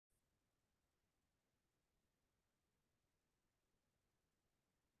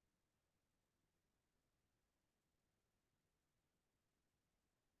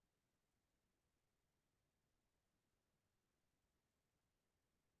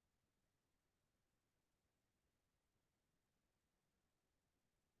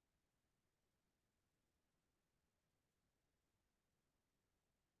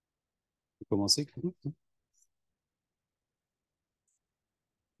commencer.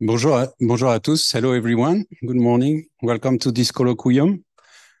 Bonjour à tous. Hello, everyone. Good morning. Welcome to this colloquium.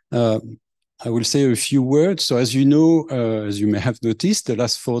 I will say a few words. So as you know, as you may have noticed, the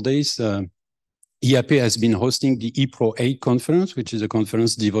last 4 days, IAP has been hosting the ePro 8 conference, which is a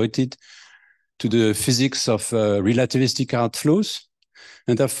conference devoted to the physics of relativistic outflows.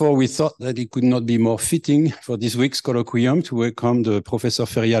 And therefore, we thought that it could not be more fitting for this week's colloquium to welcome the Professor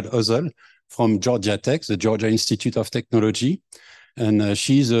Feryal Özel from Georgia Tech, the Georgia Institute of Technology. And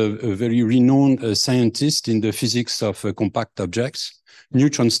she's a very renowned scientist in the physics of compact objects,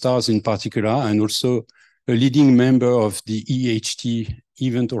 neutron stars in particular, and also a leading member of the EHT,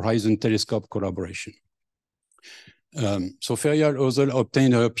 Event Horizon Telescope collaboration. So Feryal Özel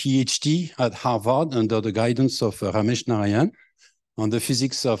obtained her PhD at Harvard under the guidance of Ramesh Narayan on the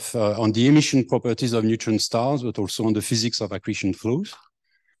physics of, on the emission properties of neutron stars, but also on the physics of accretion flows.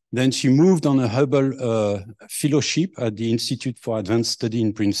 Then she moved on a Hubble fellowship at the Institute for Advanced Study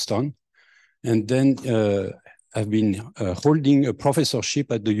in Princeton, and then have been holding a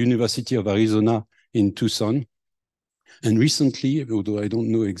professorship at the University of Arizona in Tucson. And recently, although I don't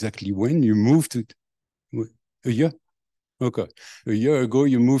know exactly when, you moved to a year? Okay. A year ago,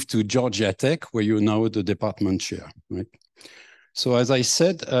 you moved to Georgia Tech, where you're now the department chair, right? So as I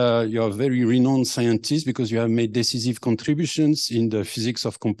said, you're a very renowned scientist because you have made decisive contributions in the physics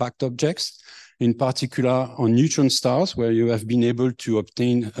of compact objects, in particular on neutron stars, where you have been able to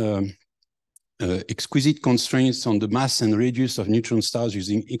obtain exquisite constraints on the mass and radius of neutron stars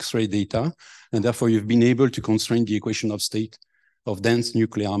using X-ray data. And therefore, you've been able to constrain the equation of state of dense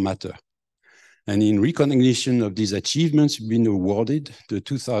nuclear matter. And in recognition of these achievements, you've been awarded the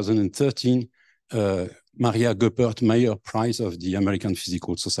 2013 Maria Goeppert-Mayer Prize of the American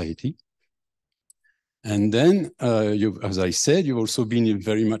Physical Society. And then, as I said, you've also been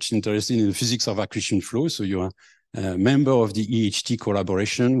very much interested in the physics of accretion flow. So you're a member of the EHT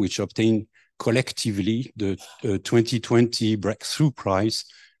collaboration, which obtained collectively the 2020 Breakthrough Prize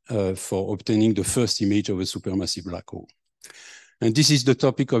for obtaining the first image of a supermassive black hole. And this is the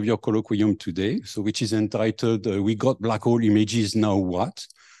topic of your colloquium today, so which is entitled, We Got Black Hole Images, Now What?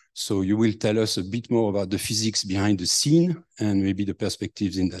 So you will tell us a bit more about the physics behind the scene and maybe the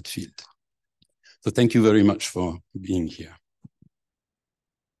perspectives in that field. So thank you very much for being here.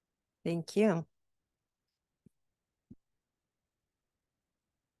 Thank you.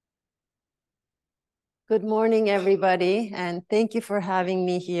 Good morning, everybody, and thank you for having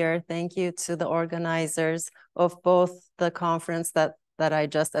me here. Thank you to the organizers of both the conference that I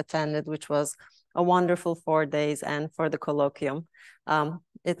just attended, which was a wonderful 4 days, and for the colloquium.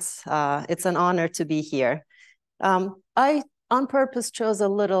 It's an honor to be here. I, on purpose, chose a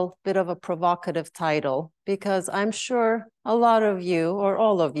little bit of a provocative title because I'm sure a lot of you, or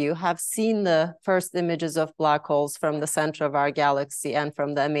all of you, have seen the first images of black holes from the center of our galaxy and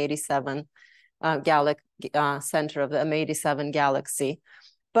from the M87 center of the M87 galaxy.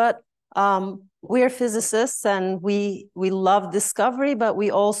 But we're physicists and we love discovery, but we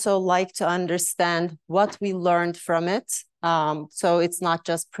also like to understand what we learned from it. So it's not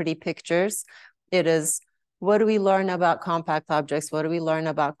just pretty pictures. It is, what do we learn about compact objects? What do we learn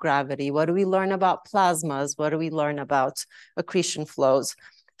about gravity? What do we learn about plasmas? What do we learn about accretion flows?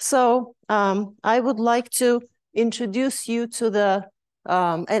 So I would like to introduce you to the,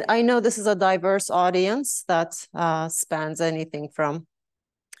 and I know this is a diverse audience that spans anything from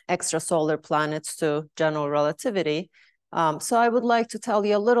extrasolar planets to general relativity. So I would like to tell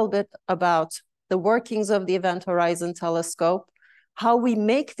you a little bit about the workings of the Event Horizon Telescope, how we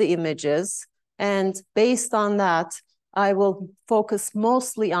make the images, and based on that, I will focus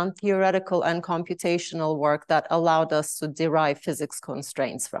mostly on theoretical and computational work that allowed us to derive physics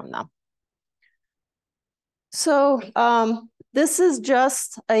constraints from them. So this is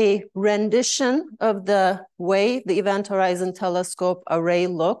just a rendition of the way the Event Horizon Telescope array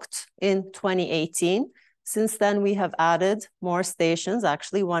looked in 2018. Since then, we have added more stations,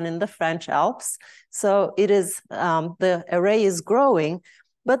 actually one in the French Alps. So it is, the array is growing.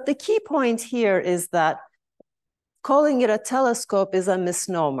 But the key point here is that calling it a telescope is a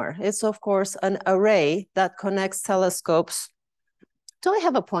misnomer. It's, of course, an array that connects telescopes. Do I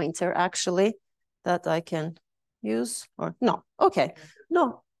have a pointer, actually, that I can use? Or no? Okay.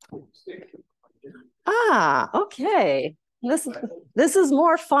 No. Ah, okay. This is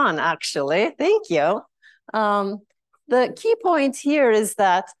more fun, actually. Thank you. The key point here is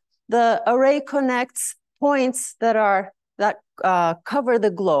that the array connects points that cover the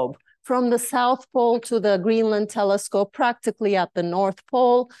globe, from the South Pole to the Greenland telescope, practically at the North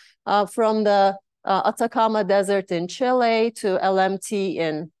Pole, from the Atacama Desert in Chile to LMT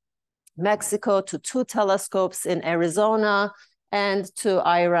in Mexico to 2 telescopes in Arizona, and to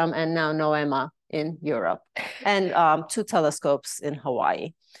IRAM and now NOEMA in Europe, and 2 telescopes in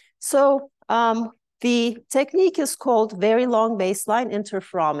Hawaii. So the technique is called very long baseline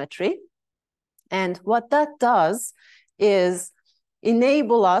interferometry. And what that does is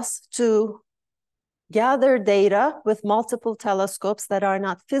enable us to gather data with multiple telescopes that are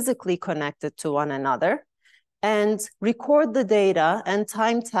not physically connected to one another, and record the data and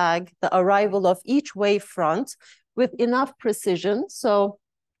time tag the arrival of each wavefront with enough precision. So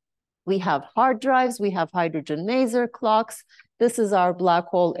we have hard drives, we have hydrogen maser clocks. This is our black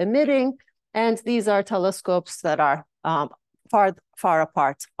hole emitting, and these are telescopes that are far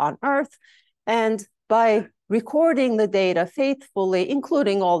apart on Earth. And by recording the data faithfully,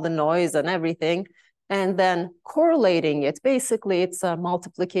 including all the noise and everything, and then correlating it, basically it's a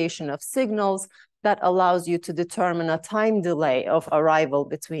multiplication of signals that allows you to determine a time delay of arrival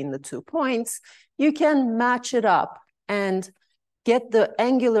between the 2 points, you can match it up and get the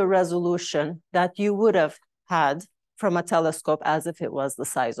angular resolution that you would have had from a telescope as if it was the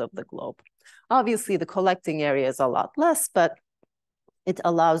size of the globe. Obviously, the collecting area is a lot less, but it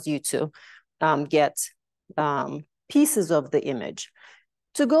allows you to get pieces of the image.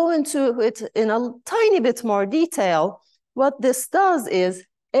 To go into it in a tiny bit more detail, what this does is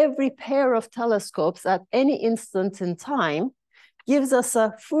every pair of telescopes at any instant in time gives us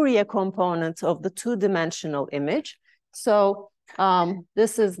a Fourier component of the 2-dimensional image. So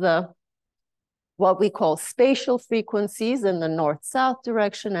this is what we call spatial frequencies in the north-south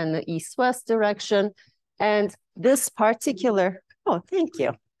direction and the east-west direction. And this particular, oh, thank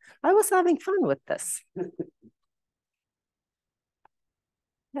you. I was having fun with this.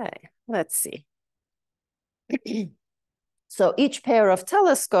 Okay, let's see. So each pair of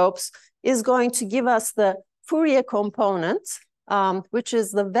telescopes is going to give us the Fourier component, which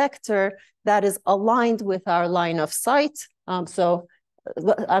is the vector that is aligned with our line of sight. I'm sorry,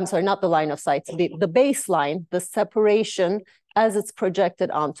 not the line of sight, the baseline, the separation as it's projected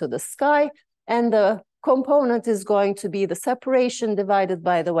onto the sky. And the component is going to be the separation divided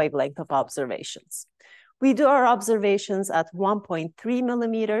by the wavelength of observations. We do our observations at 1.3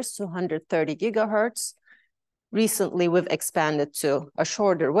 millimeters to 130 gigahertz. Recently, we've expanded to a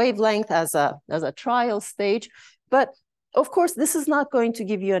shorter wavelength as a trial stage. But of course, this is not going to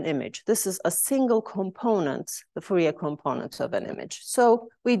give you an image. This is a single component, the Fourier component of an image. So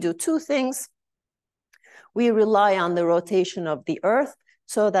we do 2 things. We rely on the rotation of the Earth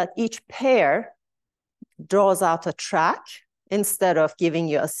so that each pair draws out a track instead of giving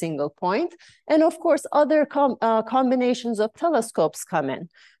you a single point. And of course, other combinations of telescopes come in.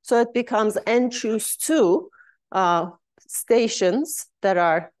 So it becomes N choose 2 stations that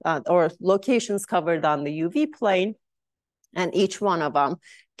are, or locations covered on the UV plane, and each one of them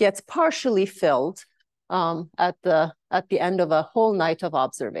gets partially filled at the end of a whole night of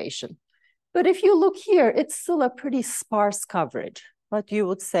observation. But if you look here, it's still a pretty sparse coverage, what you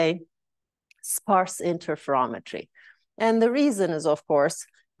would say sparse interferometry. And the reason is, of course,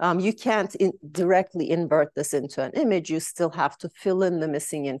 you can't directly invert this into an image. You still have to fill in the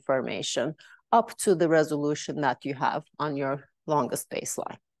missing information up to the resolution that you have on your longest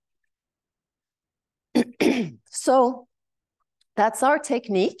baseline. So that's our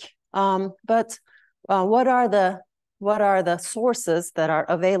technique. But what are the sources that are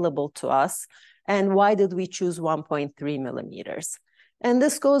available to us, and why did we choose 1.3 millimeters? And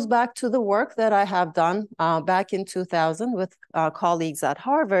this goes back to the work that I have done back in 2000 with colleagues at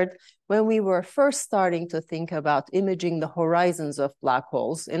Harvard, when we were first starting to think about imaging the horizons of black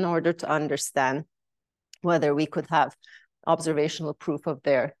holes in order to understand whether we could have observational proof of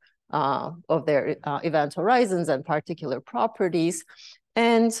their event horizons and particular properties.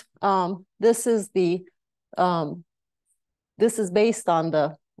 And this is based on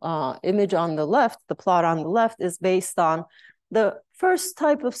the image on the left. The plot on the left is based on the first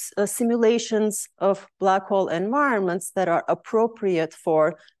type of simulations of black hole environments that are appropriate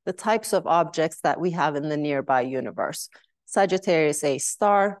for the types of objects that we have in the nearby universe. Sagittarius A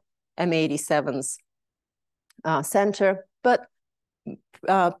star, M87's center, but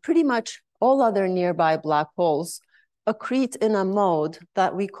pretty much all other nearby black holes accrete in a mode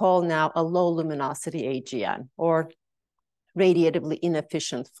that we call now a low luminosity AGN, or radiatively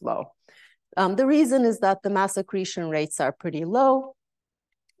inefficient flow. The reason is that the mass accretion rates are pretty low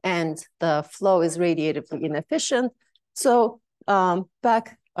and the flow is radiatively inefficient. So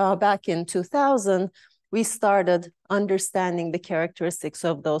back in 2000, we started understanding the characteristics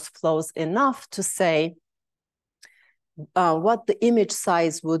of those flows enough to say what the image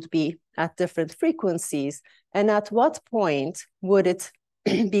size would be at different frequencies, and at what point would it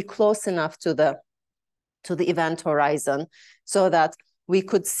be close enough to the event horizon so that we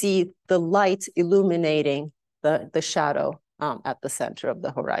could see the light illuminating the shadow at the center of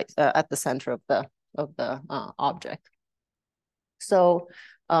the horizon, at the center of the object. So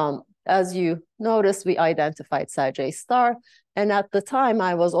as you notice, we identified Sagittarius star, and at the time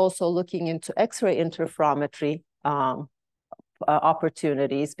I was also looking into X-ray interferometry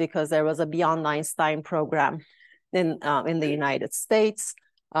opportunities, because there was a Beyond Einstein program in the United States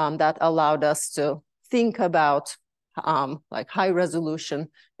that allowed us to think about like high resolution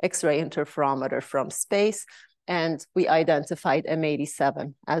X-ray interferometer from space, and we identified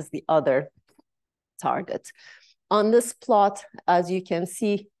M87 as the other target. On this plot, as you can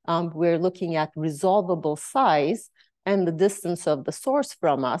see, we're looking at resolvable size and the distance of the source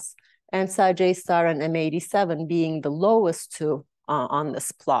from us, and Sagittarius star and M87 being the lowest two on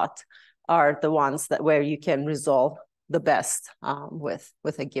this plot are the ones that where you can resolve the best with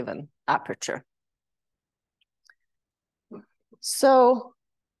a given aperture. So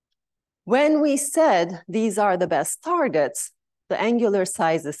when we said these are the best targets, the angular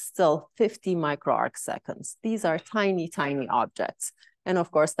size is still 50 microarc seconds. These are tiny, tiny objects. And of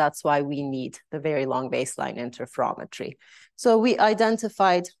course, that's why we need the very long baseline interferometry. So we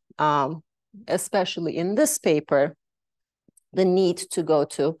identified, especially in this paper, the need to go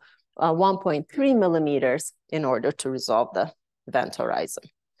to 1.3 millimeters in order to resolve the event horizon.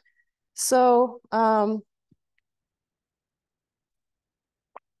 So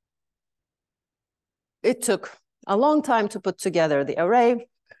it took a long time to put together the array.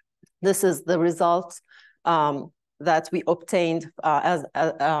 This is the results that we obtained at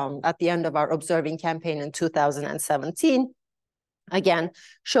the end of our observing campaign in 2017. Again,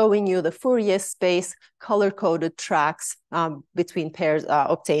 showing you the Fourier space color-coded tracks between pairs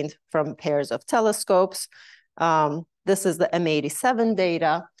obtained from pairs of telescopes. This is the M87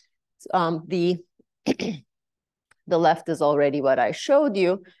 data. The left is already what I showed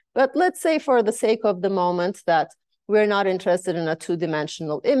you. But let's say for the sake of the moment that we're not interested in a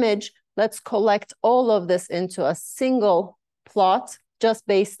two-dimensional image. Let's collect all of this into a single plot just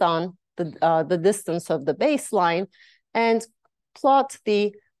based on the distance of the baseline and plot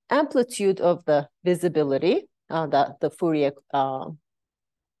the amplitude of the visibility, the Fourier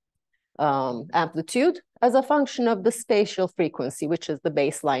amplitude, as a function of the spatial frequency, which is the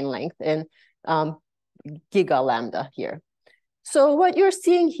baseline length in giga lambda here. So what you're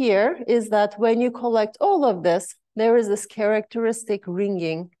seeing here is that when you collect all of this, there is this characteristic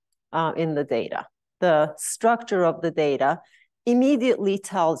ringing in the data. The structure of the data immediately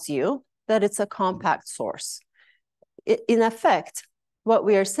tells you that it's a compact source. In effect, what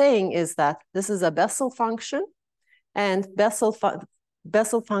we are saying is that this is a Bessel function, and Bessel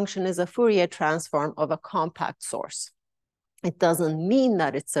function is a Fourier transform of a compact source. It doesn't mean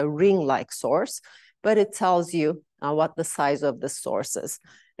that it's a ring-like source, but it tells you what the size of the source is.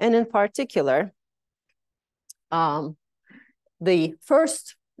 And in particular, the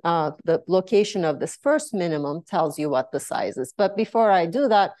location of this first minimum tells you what the size is. But before I do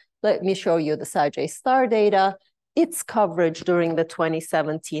that, let me show you the Sagittarius star data, its coverage during the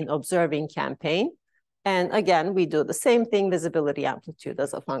 2017 observing campaign. And again, we do the same thing, visibility amplitude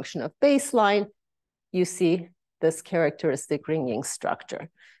as a function of baseline. You see this characteristic ringing structure.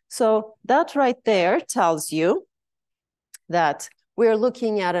 So that right there tells you that we're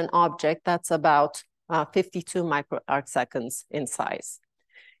looking at an object that's about 52 microarc seconds in size.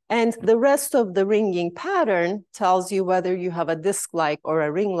 And the rest of the ringing pattern tells you whether you have a disk-like or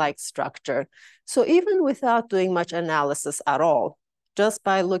a ring-like structure. So even without doing much analysis at all, just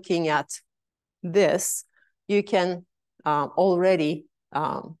by looking at this, you can already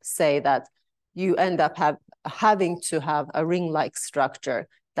say that you end up having to have a ring-like structure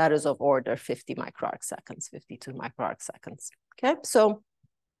that is of order 50 microarc seconds, 52 microarc seconds. Okay, so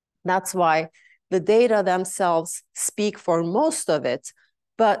that's why the data themselves speak for most of it,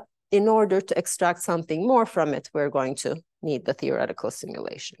 but in order to extract something more from it, we're going to need the theoretical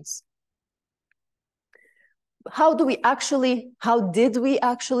simulations. How did we actually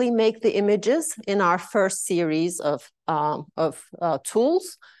make the images in our first series of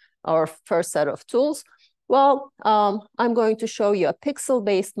tools, our first set of tools? Well, I'm going to show you a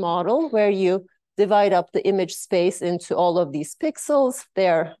pixel-based model where you divide up the image space into all of these pixels.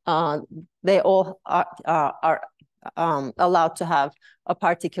 They all are allowed to have a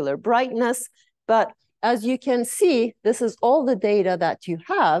particular brightness. But as you can see, this is all the data that you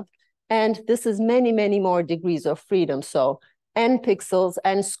have. And this is many, many more degrees of freedom. So n pixels,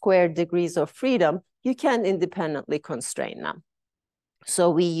 n squared degrees of freedom, you can independently constrain them. So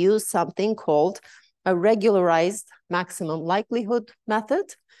we use something called a regularized maximum likelihood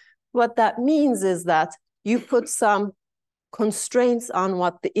method. What that means is that you put some constraints on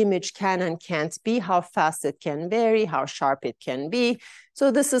what the image can and can't be, how fast it can vary, how sharp it can be.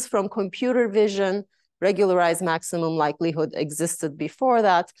 So this is from computer vision. Regularized maximum likelihood existed before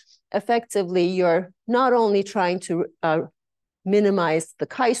that. Effectively, you're not only trying to minimize the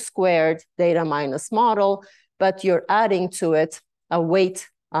chi-squared data minus model, but you're adding to it a weight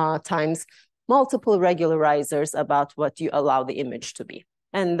times multiple regularizers about what you allow the image to be.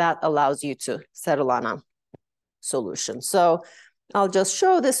 And that allows you to settle on a solution. So I'll just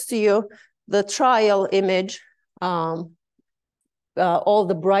show this to you. The trial image, all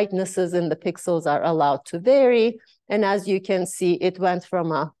the brightnesses in the pixels are allowed to vary. And as you can see, it went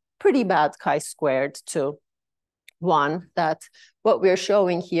from a pretty bad chi-squared to one. That what we're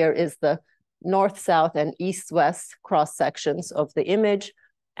showing here is the north-south and east-west cross-sections of the image,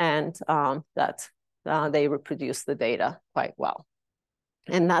 and that they reproduce the data quite well.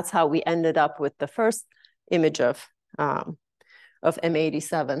 And that's how we ended up with the first image of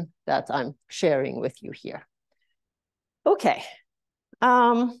M87 that I'm sharing with you here. Okay.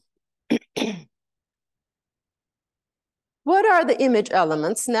 What are the image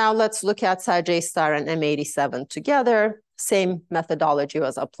elements? Now let's look at Psi-J star and M87 together. Same methodology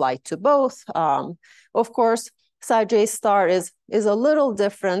was applied to both. Of course, Psi-J star is a little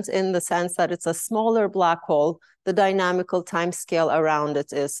different in the sense that it's a smaller black hole. The dynamical timescale around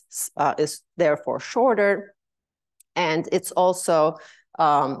it is therefore shorter. And it's also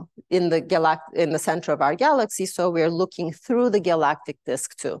in the center of our galaxy, so we're looking through the galactic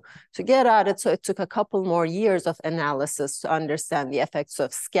disk to get at it. So it took a couple more years of analysis to understand the effects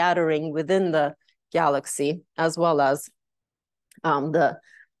of scattering within the galaxy, as well as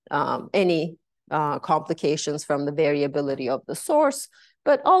any complications from the variability of the source.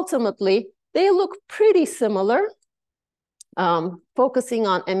 But ultimately, they look pretty similar. Focusing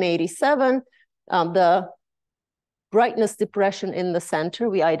on M87, the brightness depression in the center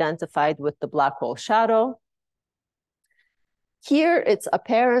we identified with the black hole shadow. Here it's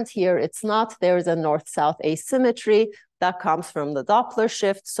apparent, here it's not. There is a north-south asymmetry that comes from the Doppler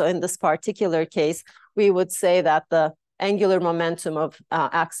shift. So in this particular case, we would say that the angular momentum of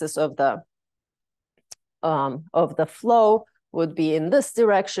axis of the flow would be in this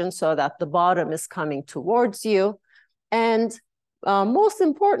direction, so that the bottom is coming towards you. And most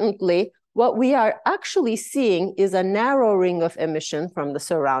importantly, what we are actually seeing is a narrowing of emission from the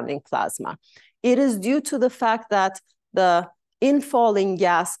surrounding plasma. It is due to the fact that the infalling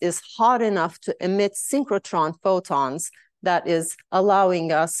gas is hot enough to emit synchrotron photons that is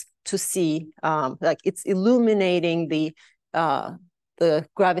allowing us to see, like it's illuminating the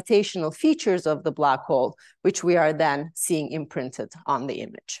gravitational features of the black hole, which we are then seeing imprinted on the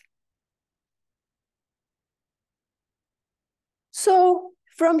image. So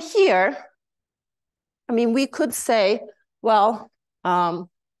from here, I mean, we could say, well,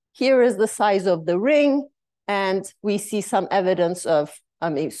 here is the size of the ring, and we see some evidence of, I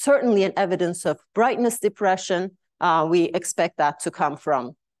mean, certainly an evidence of brightness depression. We expect that to come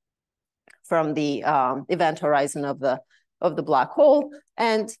from the event horizon of the black hole.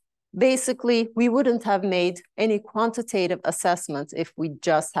 And basically, we wouldn't have made any quantitative assessments if we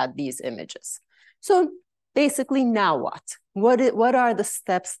just had these images. So basically, now what? What are the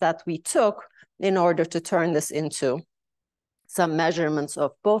steps that we took in order to turn this into some measurements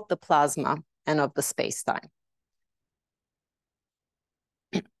of both the plasma and of the space-time?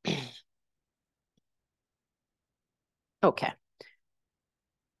 Okay.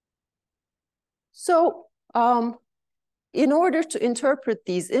 So in order to interpret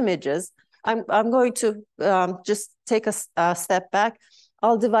these images, I'm going to just take a step back.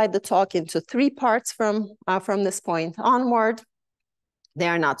 I'll divide the talk into 3 parts from this point onward. They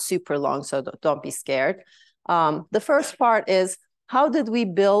are not super long, so don't be scared. The first part is, how did we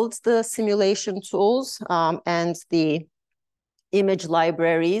build the simulation tools and the image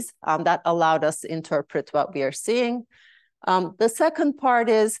libraries that allowed us to interpret what we are seeing? The second part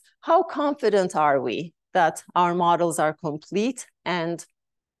is, how confident are we that our models are complete, and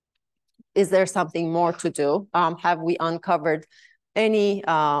is there something more to do? Have we uncovered any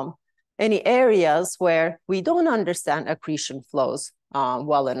areas where we don't understand accretion flows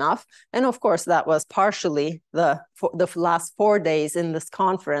well enough? And of course, that was partially the last 4 days in this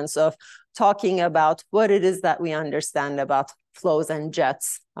conference of talking about what it is that we understand about flows and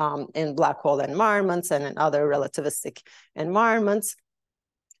jets in black hole environments and in other relativistic environments.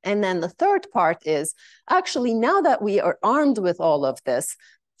 And then the third part is, actually, now that we are armed with all of this,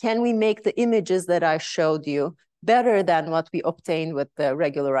 can we make the images that I showed you better than what we obtained with the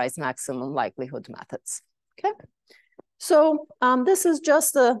regularized maximum likelihood methods. Okay, so this is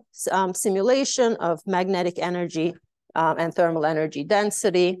just a simulation of magnetic energy and thermal energy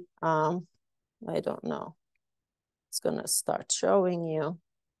density. I don't know. It's going to start showing you.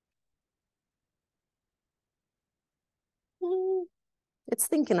 It's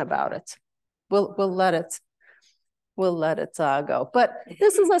thinking about it. We'll let it go. But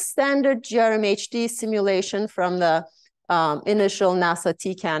this is a standard GRMHD simulation from the initial NASA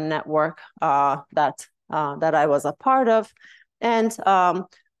TCAN network that I was a part of. And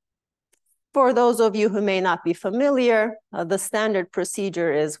for those of you who may not be familiar, the standard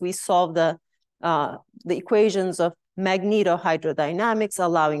procedure is we solve the equations of magnetohydrodynamics,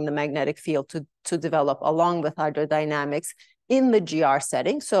 allowing the magnetic field to develop along with hydrodynamics in the GR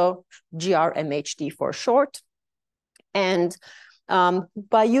setting, so GRMHD for short. And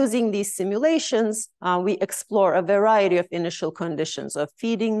by using these simulations, we explore a variety of initial conditions of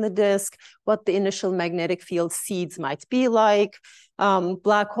feeding the disk, what the initial magnetic field seeds might be like,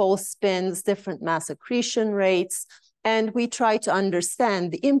 black hole spins, different mass accretion rates, and we try to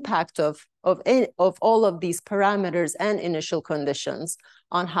understand the impact of all of these parameters and initial conditions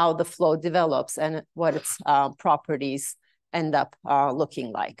on how the flow develops and what its properties end up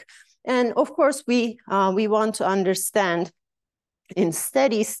looking like. And of course, we want to understand in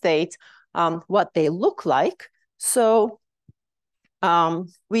steady state what they look like. So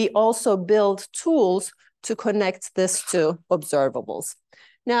we also build tools to connect this to observables.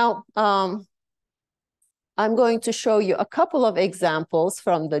 Now, I'm going to show you a couple of examples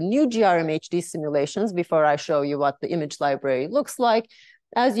from the new GRMHD simulations before I show you what the image library looks like.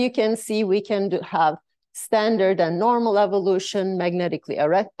 As you can see, we can have standard and normal evolution, magnetically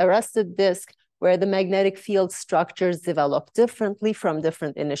arrested disk, where the magnetic field structures develop differently from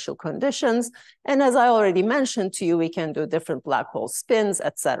different initial conditions. And as I already mentioned to you, we can do different black hole spins,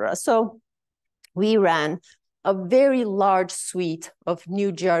 etc. So we ran a very large suite of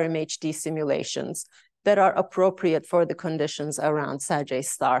new GRMHD simulations that are appropriate for the conditions around Sagittarius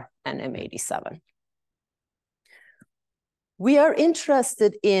star and M87. We are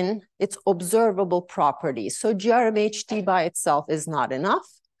interested in its observable properties. So GRMHD by itself is not enough.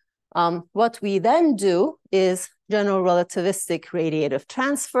 What we then do is general relativistic radiative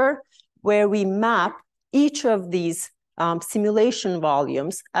transfer, where we map each of these simulation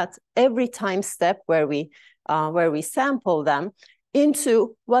volumes at every time step where we sample them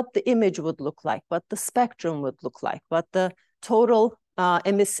into what the image would look like, what the spectrum would look like, what the total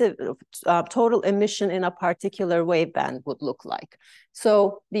total emission in a particular waveband would look like.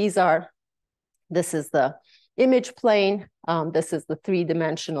 So this is the image plane. This is the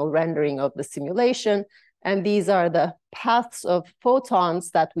three-dimensional rendering of the simulation. And these are the paths of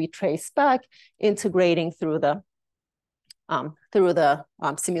photons that we trace back, integrating through the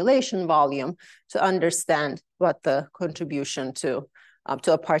simulation volume to understand what the contribution to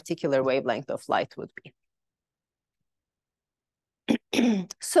a particular wavelength of light would be.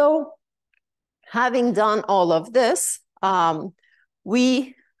 So having done all of this,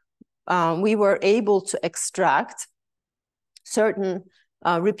 we were able to extract certain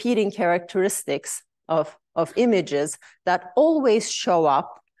repeating characteristics of images that always show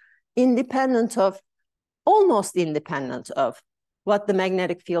up almost independent of what the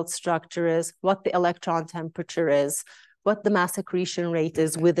magnetic field structure is, what the electron temperature is, what the mass accretion rate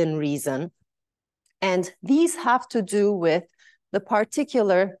is within reason. And these have to do with the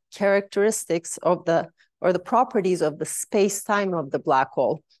particular characteristics of the properties of the space-time of the black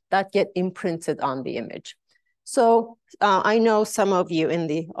hole that get imprinted on the image. So I know some of you in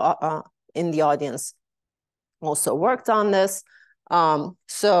the audience also worked on this.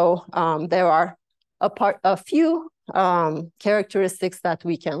 There are a few characteristics that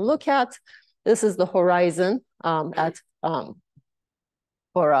we can look at. This is the horizon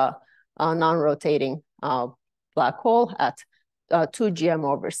for a non-rotating black hole at 2 gm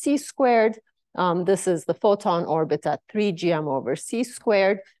over c squared. This is the photon orbit at 3 gm over c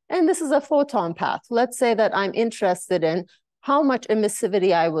squared. And this is a photon path. Let's say that I'm interested in how much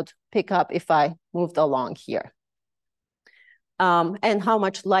emissivity I would pick up if I moved along here. And how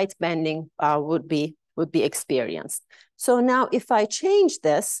much light bending would be experienced. So now if I change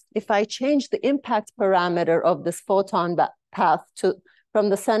this, if I change the impact parameter of this photon path from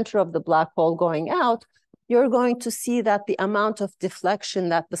the center of the black hole going out, you're going to see that the amount of deflection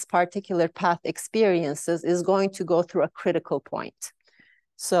that this particular path experiences is going to go through a critical point.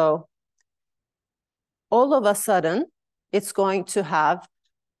 So all of a sudden, it's going to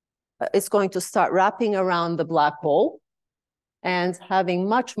start wrapping around the black hole and having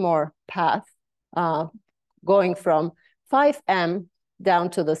much more path going from 5m down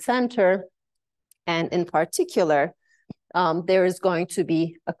to the center. And in particular, there is going to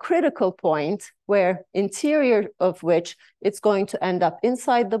be a critical point where interior of which it's going to end up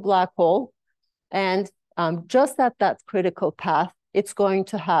inside the black hole. And just at that critical path, it's going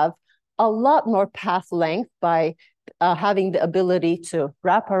to have a lot more path length by having the ability to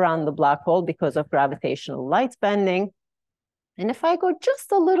wrap around the black hole because of gravitational light bending. And if I go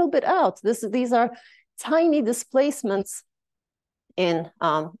just a little bit out, these are tiny displacements in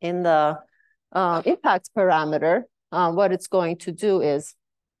the impact parameter. What it's going to do is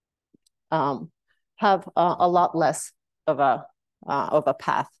have a lot less of a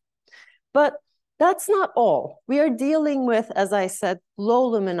path. But that's not all. We are dealing with, as I said, low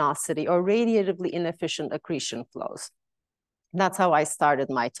luminosity or radiatively inefficient accretion flows. That's how I started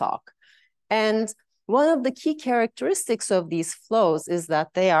my talk. And one of the key characteristics of these flows is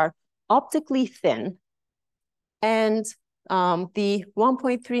that they are optically thin. And the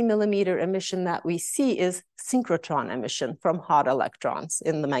 1.3 millimeter emission that we see is synchrotron emission from hot electrons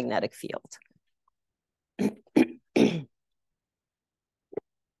in the magnetic field.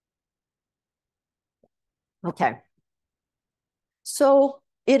 Okay. So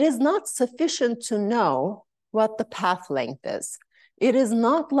it is not sufficient to know what the path length is. It is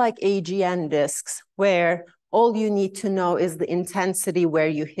not like AGN disks where all you need to know is the intensity where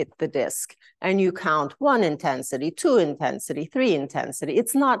you hit the disk and you count 1 intensity, 2 intensity, 3 intensity.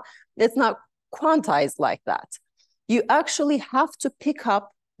 It's not quantized like that. You actually have to pick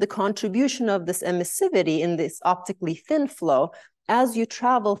up the contribution of this emissivity in this optically thin flow as you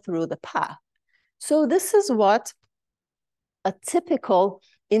travel through the path. So this is what a typical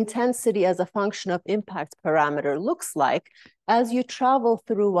intensity as a function of impact parameter looks like as you travel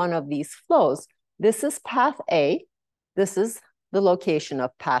through one of these flows. This is path A. This is the location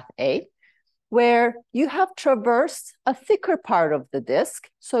of path A, where you have traversed a thicker part of the disk.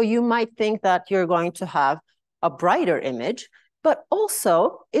 So you might think that you're going to have a brighter image, but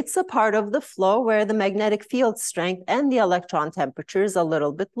also it's a part of the flow where the magnetic field strength and the electron temperature is a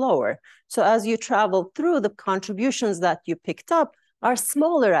little bit lower. So as you travel through, the contributions that you picked up are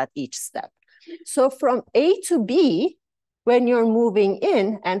smaller at each step. So from A to B, when you're moving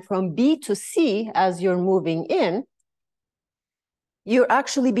in, and from B to C as you're moving in, you're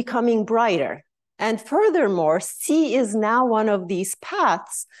actually becoming brighter. And furthermore, C is now one of these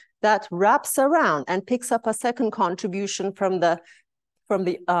paths that wraps around and picks up a second contribution from the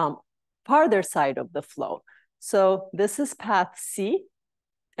farther side of the flow. So this is path C,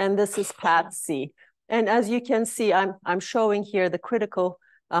 and this is path C. And as you can see, I'm showing here the critical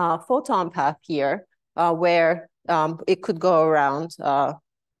photon path here, where it could go around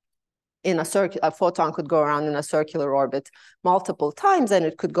in a circle. A photon could go around in a circular orbit multiple times, and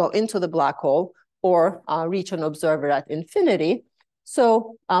it could go into the black hole or reach an observer at infinity.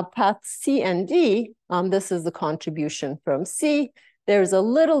 So path C and D, this is the contribution from C. There's a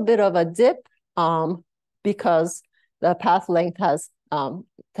little bit of a dip because the path length has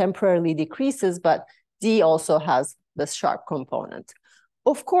temporarily decreases, but D also has this sharp component.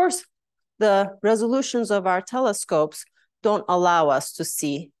 Of course, the resolutions of our telescopes don't allow us to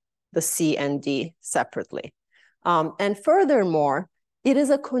see the C and D separately. And furthermore, it is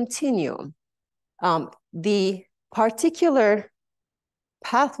a continuum. The particular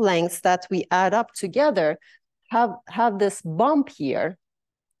path lengths that we add up together have this bump here,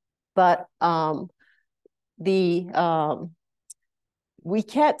 but we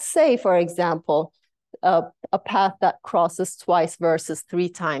can't say, for example, a path that crosses twice versus 3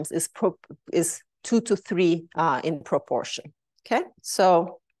 times is 2 to 3 in proportion. Okay,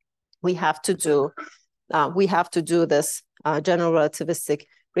 so we have to do this general relativistic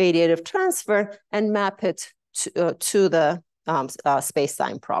radiative transfer and map it to the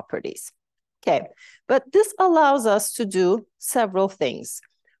space-time properties. Okay, but this allows us to do several things.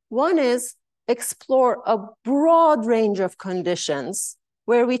 One is explore a broad range of conditions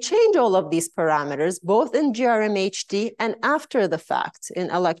where we change all of these parameters, both in GRMHD and after the fact in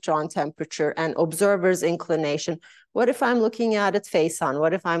electron temperature and observer's inclination. What if I'm looking at it face on?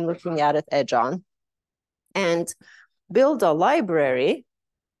 What if I'm looking at it edge on? And build a library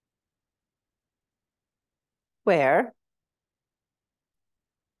where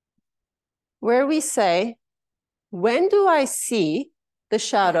we say, when do I see the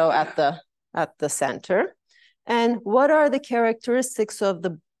shadow at the center? And what are the characteristics of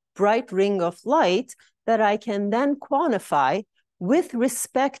the bright ring of light that I can then quantify with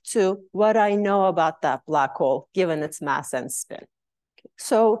respect to what I know about that black hole, given its mass and spin?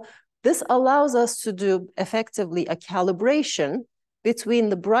 So this allows us to do effectively a calibration between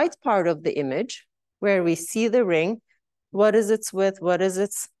the bright part of the image where we see the ring, what is its width, what is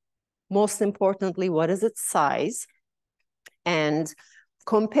its, most importantly, what is its size, and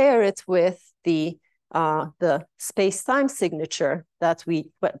compare it with the space-time signature that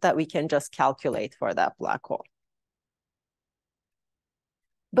we can just calculate for that black hole.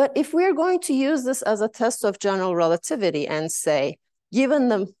 But if we're going to use this as a test of general relativity and say, given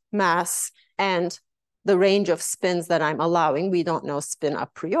the mass and the range of spins that I'm allowing, we don't know spin a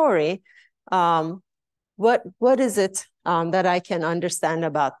priori, what is it that I can understand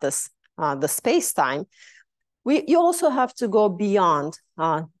about this, the space-time? You also have to go beyond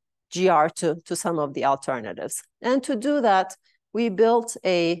GR to some of the alternatives. And to do that, we built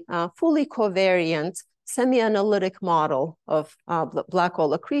a fully covariant semi-analytic model of black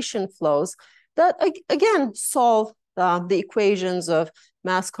hole accretion flows that, again, solve the equations of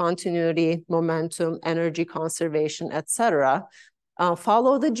mass continuity, momentum, energy conservation, etc.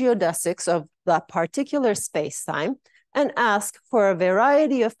 Follow the geodesics of that particular space-time and ask for a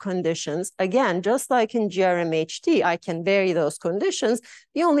variety of conditions. Again, just like in GRMHT, I can vary those conditions.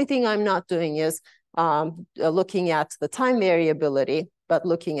 The only thing I'm not doing is looking at the time variability, but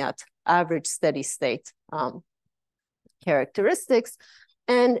looking at average steady state characteristics.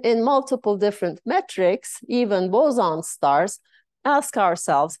 And in multiple different metrics, even boson stars, ask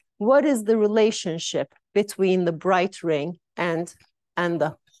ourselves, what is the relationship between the bright ring and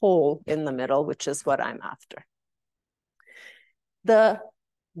the hole in the middle, which is what I'm after. The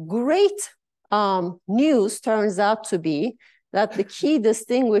great news turns out to be that the key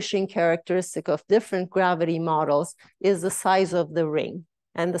distinguishing characteristic of different gravity models is the size of the ring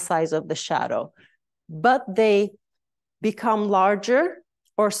and the size of the shadow. But they become larger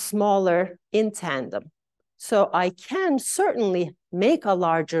or smaller in tandem. So I can certainly make a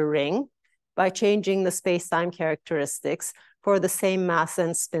larger ring by changing the space-time characteristics for the same mass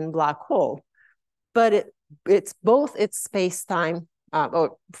and spin black hole. But it's both its space-time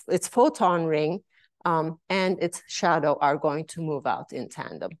or its photon ring and its shadow are going to move out in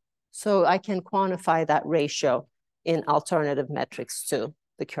tandem. So I can quantify that ratio in alternative metrics to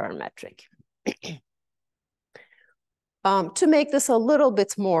the Kerr metric. To make this a little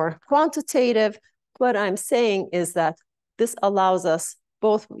bit more quantitative, what I'm saying is that this allows us,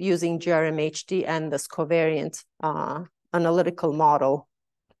 both using GRMHD and this covariant analytical model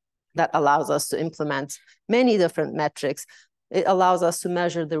that allows us to implement many different metrics. It allows us to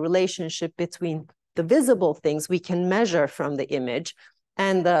measure the relationship between the visible things we can measure from the image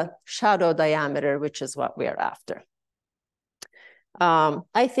and the shadow diameter, which is what we're after.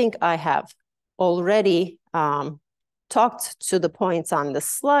 I think I have already talked to the points on the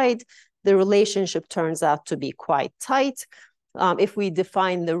slide. The relationship turns out to be quite tight. If we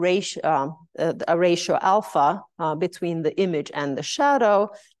define the ratio, a ratio alpha between the image and the shadow,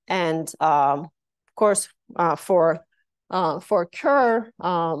 and of course for Kerr,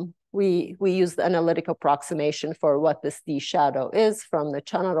 we use the analytic approximation for what this D shadow is from the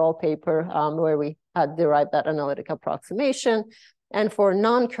Chanarol paper, where we had derived that analytic approximation. And for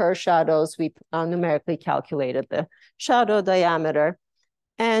non-Kerr shadows, we numerically calculated the shadow diameter.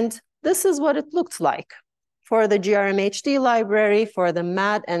 And this is what it looked like. For the GRMHD library, for the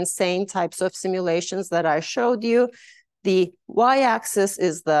MAD and SANE types of simulations that I showed you, the y-axis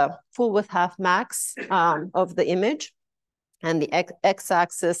is the full width half max of the image. And the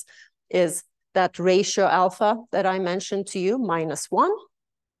x-axis is that ratio alpha that I mentioned to you, -1.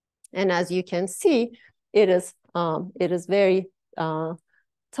 And as you can see, it is very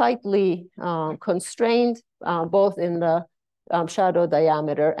tightly constrained, both in the shadow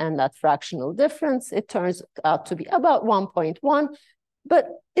diameter and that fractional difference. It turns out to be about 1.1, but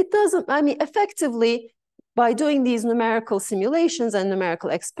it doesn't, I mean, effectively, by doing these numerical simulations and numerical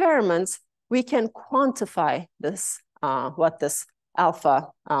experiments, we can quantify this, what this alpha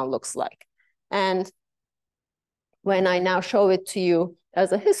looks like. And when I now show it to you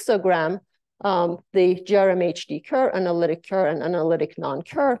as a histogram, the GRMHD Kerr, analytic Kerr, and analytic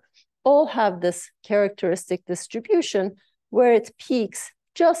non-Kerr all have this characteristic distribution where it peaks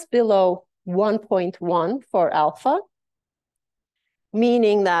just below 1.1 for alpha,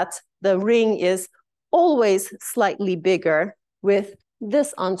 meaning that the ring is always slightly bigger with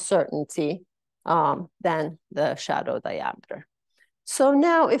this uncertainty than the shadow diameter. So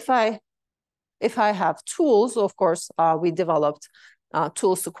now if I have tools, of course, we developed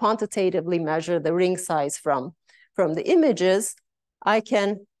tools to quantitatively measure the ring size from the images. I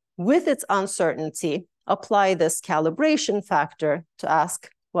can, with its uncertainty, apply this calibration factor to ask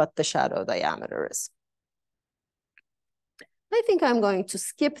what the shadow diameter is. I think I'm going to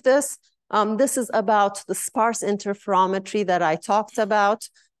skip this. This is about the sparse interferometry that I talked about.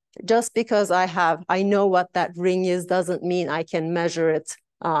 just because I know what that ring is doesn't mean I can measure it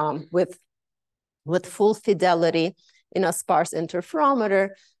with full fidelity in a sparse interferometer.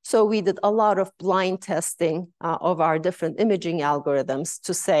 So we did a lot of blind testing of our different imaging algorithms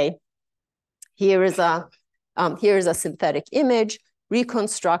to say, here is a synthetic image,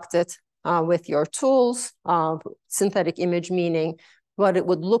 reconstruct it with your tools. Synthetic image meaning what it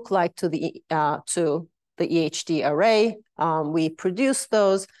would look like to the EHD array. We produced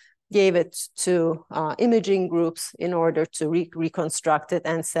those, gave it to imaging groups in order to reconstruct it,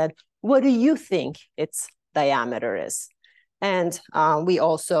 and said, what do you think its diameter is? And we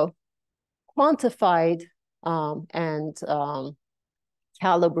also quantified and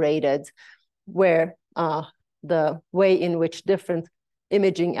calibrated where the way in which different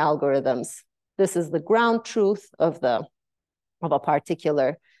imaging algorithms, this is the ground truth of a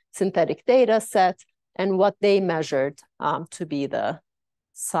particular synthetic data set, and what they measured to be the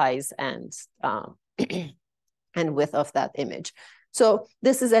size and width of that image. So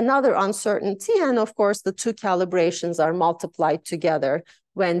this is another uncertainty, and of course the two calibrations are multiplied together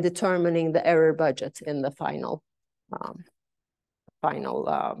when determining the error budget in the final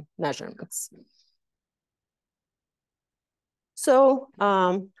measurements. So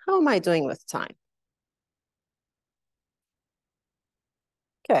how am I doing with time?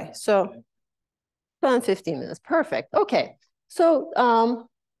 Okay, so 10, 15 minutes, perfect. Okay, so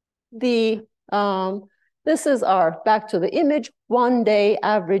this is our, back to the image, 1 day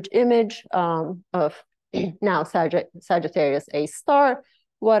average image of now Sagittarius A star.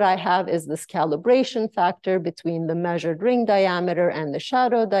 What I have is this calibration factor between the measured ring diameter and the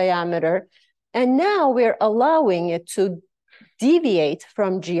shadow diameter. And now we're allowing it to deviate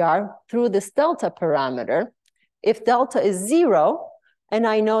from GR through this delta parameter. If delta is 0, and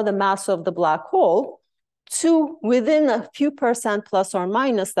I know the mass of the black hole, to within a few percent plus or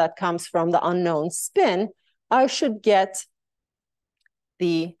minus that comes from the unknown spin, I should get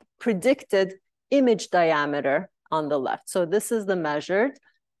the predicted image diameter on the left. So this is the measured,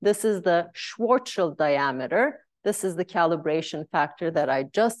 this is the Schwarzschild diameter, this is the calibration factor that I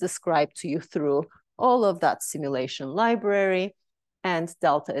just described to you through all of that simulation library, and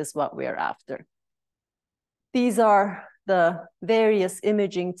delta is what we're after. These are the various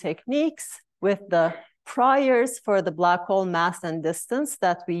imaging techniques with the priors for the black hole mass and distance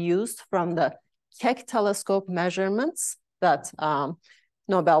that we used from the Keck telescope measurements that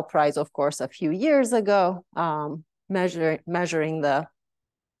Nobel Prize, of course, a few years ago, measuring the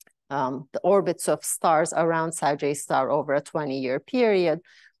orbits of stars around Sagittarius star over a 20-year period,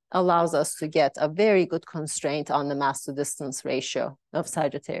 allows us to get a very good constraint on the mass to distance ratio of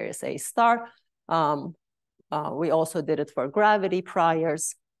Sagittarius A star. We also did it for gravity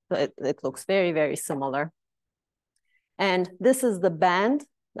priors. It looks very, very similar. And this is the band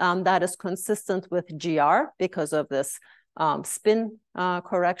that is consistent with GR because of this spin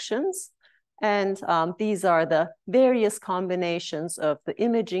corrections. And these are the various combinations of the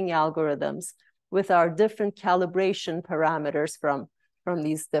imaging algorithms with our different calibration parameters from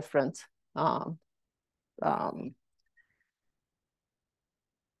these different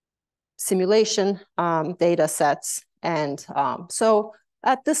simulation data sets. And so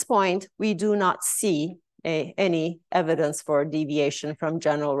at this point, we do not see any evidence for deviation from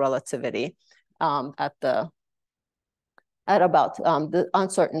general relativity at about, the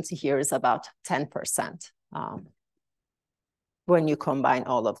uncertainty here is about 10% when you combine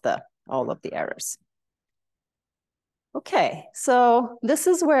all of the errors. Okay, so this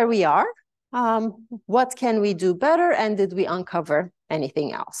is where we are. What can we do better, and did we uncover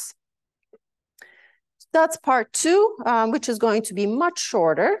anything else? That's part 2, which is going to be much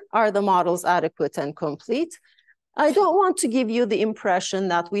shorter. Are the models adequate and complete? I don't want to give you the impression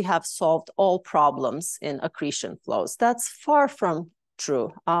that we have solved all problems in accretion flows. That's far from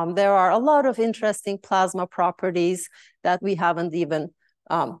true. There are a lot of interesting plasma properties that we haven't even,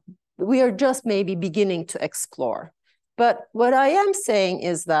 we are just maybe beginning to explore. But what I am saying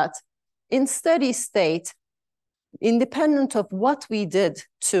is that in steady state, independent of what we did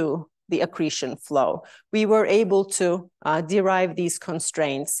to the accretion flow, we were able to derive these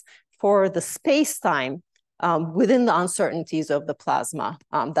constraints for the space-time within the uncertainties of the plasma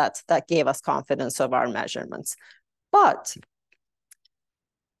that gave us confidence of our measurements. But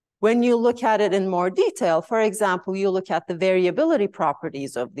when you look at it in more detail, for example, you look at the variability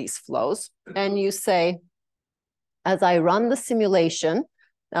properties of these flows, and you say, as I run the simulation,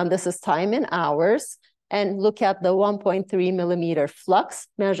 and this is time in hours, and look at the 1.3 millimeter flux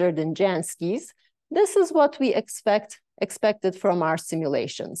measured in Janskys, this is what we expected from our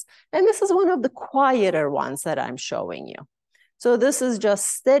simulations. And this is one of the quieter ones that I'm showing you. So this is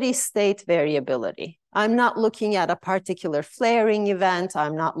just steady state variability. I'm not looking at a particular flaring event.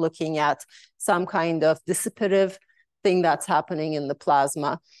 I'm not looking at some kind of dissipative thing that's happening in the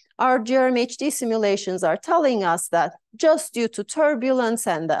plasma. Our GRMHD simulations are telling us that just due to turbulence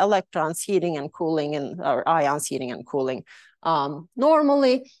and the electrons heating and cooling or ions heating and cooling,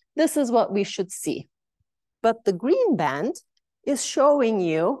 normally, this is what we should see. But the green band is showing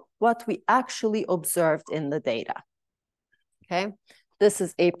you what we actually observed in the data. Okay, this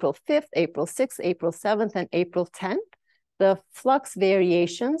is April 5th, April 6th, April 7th, and April 10th. The flux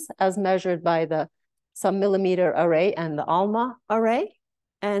variations as measured by the sub-millimeter array and the ALMA array.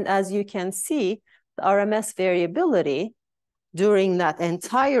 And as you can see, the RMS variability during that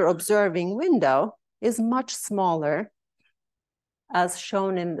entire observing window is much smaller, as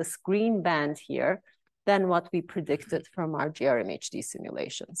shown in this green band here, than what we predicted from our GRMHD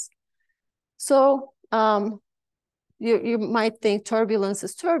simulations. So you might think turbulence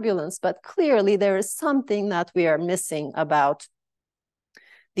is turbulence, but clearly there is something that we are missing about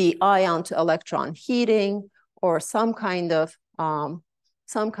the ion to electron heating, or some kind of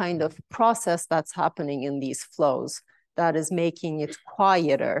process that's happening in these flows that is making it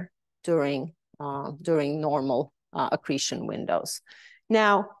quieter during normal accretion windows.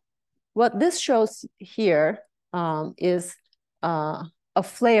 Now, what this shows here is a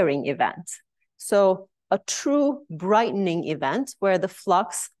flaring event. So a true brightening event where the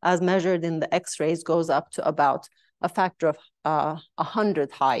flux, as measured in the X-rays, goes up to about a factor of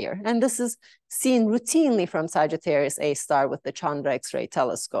 100 higher. And this is seen routinely from Sagittarius A star with the Chandra X-ray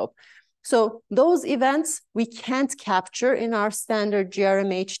telescope. So those events we can't capture in our standard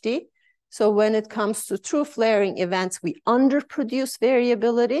GRMHD. So when it comes to true flaring events, we underproduce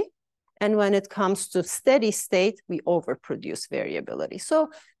variability. And when it comes to steady state, we overproduce variability. So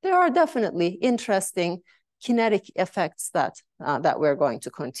there are definitely interesting kinetic effects that we're going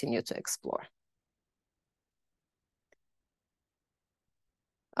to continue to explore.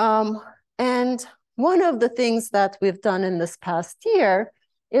 And one of the things that we've done in this past year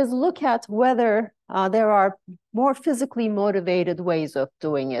is look at whether there are more physically motivated ways of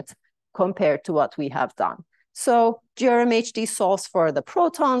doing it compared to what we have done. So GRMHD solves for the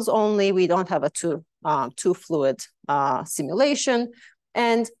protons only. We don't have a two fluid simulation.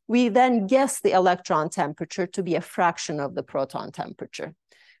 And we then guess the electron temperature to be a fraction of the proton temperature.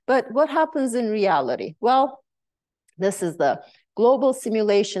 But what happens in reality? Well, this is the global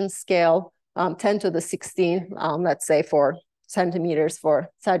simulation scale, 10 to the 16, let's say, for centimeters for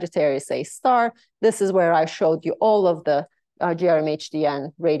Sagittarius A star. This is where I showed you all of the GRMHD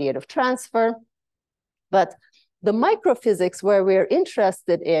and radiative transfer. But the microphysics, where we're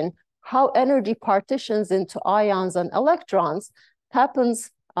interested in how energy partitions into ions and electrons,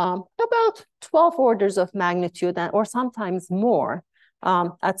 happens about 12 orders of magnitude, or sometimes more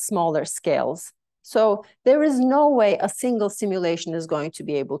at smaller scales. So there is no way a single simulation is going to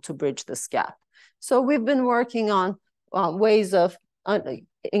be able to bridge this gap. So we've been working on ways of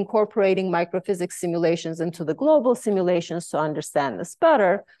incorporating microphysics simulations into the global simulations to understand this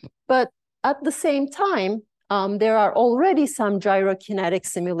better. But at the same time, there are already some gyrokinetic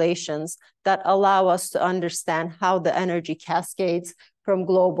simulations that allow us to understand how the energy cascades from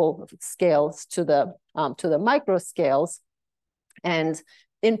global scales to the micro scales. And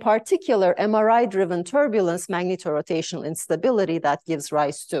in particular, MRI-driven turbulence, magnetorotational instability that gives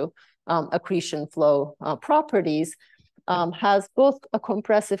rise to accretion flow properties, has both a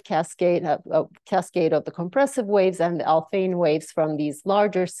compressive cascade, a cascade of the compressive waves and the alphane waves from these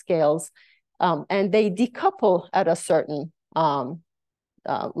larger scales. And they decouple at a certain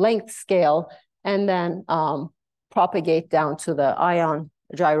length scale and then propagate down to the ion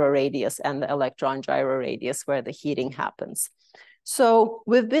gyroradius and the electron gyroradius where the heating happens. So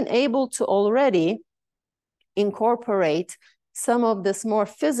we've been able to already incorporate some of this more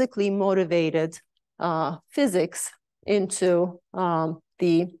physically motivated physics into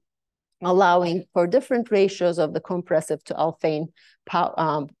the allowing for different ratios of the compressive to alphane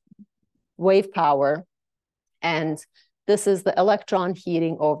wave power. And this is the electron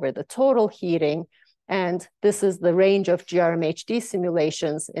heating over the total heating. And this is the range of GRMHD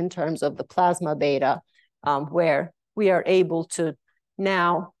simulations in terms of the plasma beta, where we are able to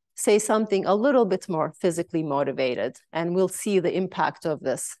now say something a little bit more physically motivated. And we'll see the impact of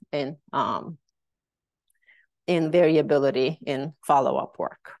this in variability in follow-up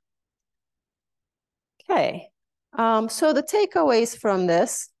work. Okay, so the takeaways from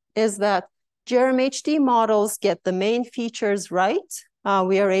this is that GRMHD models get the main features right.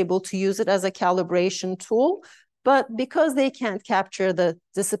 We are able to use it as a calibration tool But because they can't capture the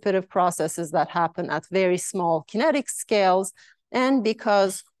dissipative processes that happen at very small kinetic scales, and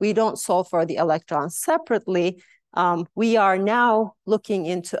because we don't solve for the electrons separately, we are now looking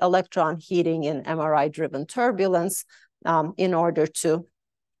into electron heating in MRI-driven turbulence in order to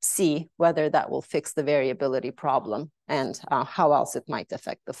see whether that will fix the variability problem and how else it might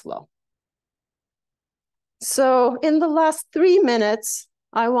affect the flow. So in the last 3 minutes,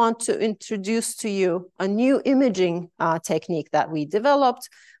 I want to introduce to you a new imaging technique that we developed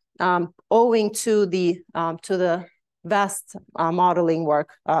owing to the vast modeling work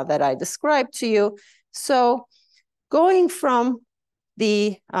that I described to you. So going from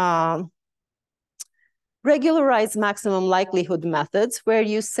the regularized maximum likelihood methods, where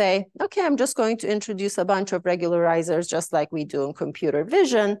you say, okay, I'm just going to introduce a bunch of regularizers just like we do in computer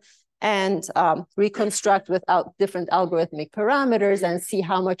vision, and reconstruct without different algorithmic parameters and see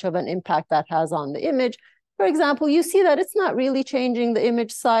how much of an impact that has on the image. For example, you see that it's not really changing the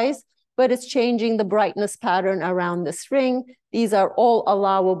image size, but it's changing the brightness pattern around this ring. These are all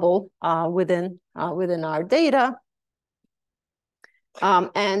allowable within our data.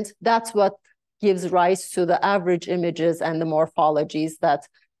 And that's what gives rise to the average images and the morphologies that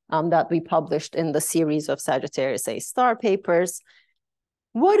we published in the series of Sagittarius A star papers.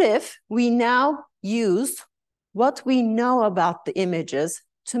 What if we now use what we know about the images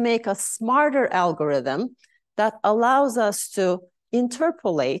to make a smarter algorithm that allows us to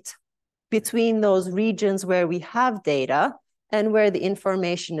interpolate between those regions where we have data and where the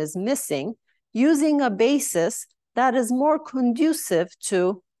information is missing, using a basis that is more conducive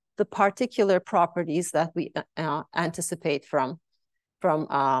to the particular properties that we anticipate from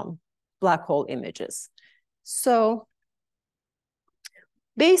black hole images. So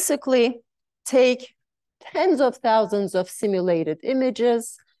basically, take tens of thousands of simulated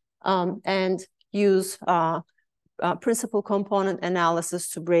images and use principal component analysis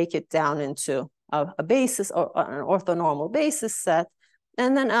to break it down into a basis or an orthonormal basis set,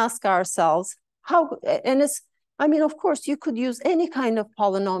 and then ask ourselves how, and it's, I mean, of course, you could use any kind of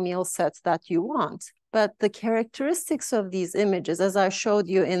polynomial sets that you want, but the characteristics of these images, as I showed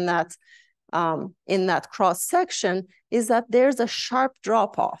you in that cross section, is that there's a sharp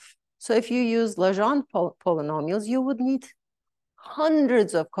drop off. So if you use Legendre polynomials, you would need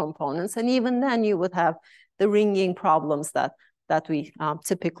hundreds of components, and even then you would have the ringing problems that we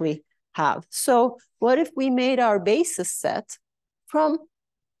typically have. So what if we made our basis set from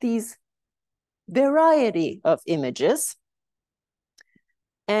these variety of images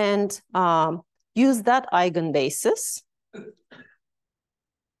and use that eigenbasis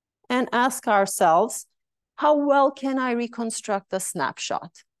and ask ourselves, how well can I reconstruct a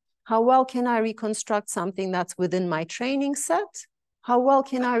snapshot? How well can I reconstruct something that's within my training set? How well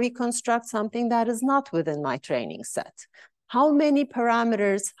can I reconstruct something that is not within my training set? How many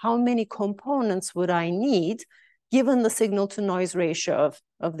parameters, how many components would I need given the signal to noise ratio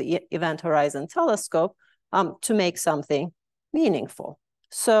of the Event Horizon Telescope to make something meaningful?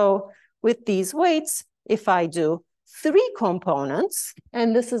 So with these weights, if I do 3 components,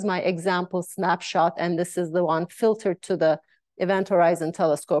 and this is my example snapshot, and this is the one filtered to the Event Horizon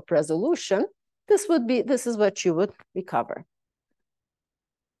Telescope resolution, this is what you would recover.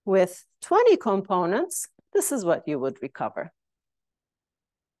 With 20 components, this is what you would recover.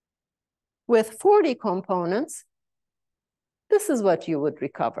 With 40 components, this is what you would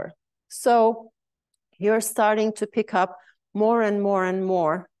recover. So you're starting to pick up more and more and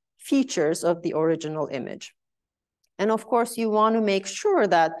more features of the original image. And of course, you want to make sure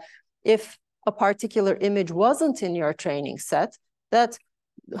that if a particular image wasn't in your training set, that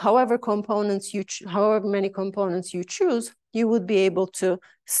however many components you choose, you would be able to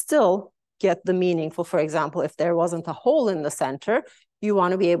still get the meaningful. For example, if there wasn't a hole in the center, you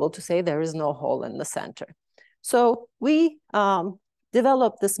want to be able to say there is no hole in the center. So we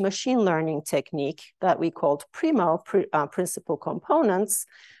developed this machine learning technique that we called principal components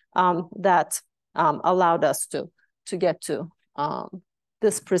that allowed us to get to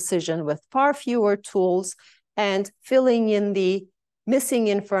this precision with far fewer tools and filling in the missing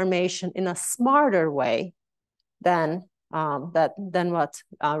information in a smarter way than what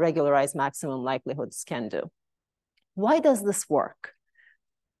regularized maximum likelihoods can do. Why does this work?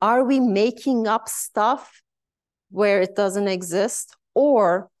 Are we making up stuff where it doesn't exist,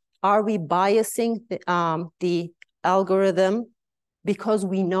 or are we biasing the algorithm because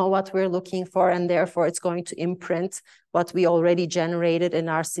we know what we're looking for and therefore it's going to imprint what we already generated in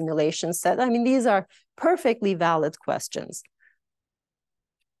our simulation set? I mean, these are perfectly valid questions.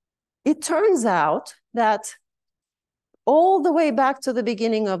 It turns out that all the way back to the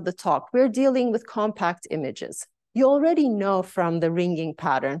beginning of the talk, we're dealing with compact images. You already know from the ringing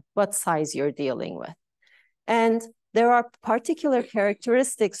pattern what size you're dealing with. And there are particular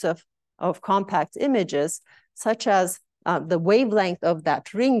characteristics of compact images, such as the wavelength of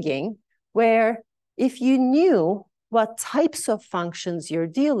that ringing, where if you knew what types of functions you're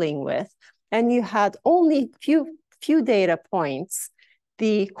dealing with, and you had only few data points,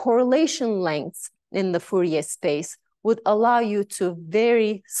 the correlation lengths in the Fourier space would allow you to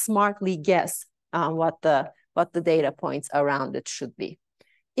very smartly guess what the data points around it should be.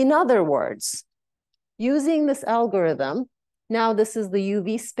 In other words, using this algorithm, now this is the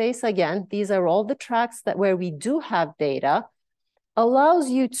UV space again, these are all the tracks where we do have data, allows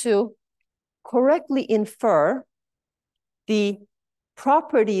you to correctly infer the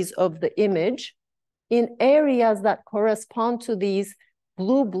properties of the image in areas that correspond to these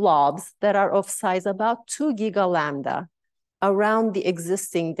blue blobs that are of size about 2 gigalambda around the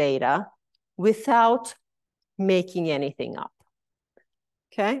existing data without making anything up,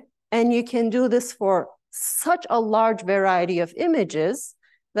 okay? And you can do this for such a large variety of images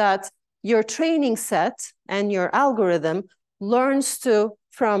that your training set and your algorithm learns to,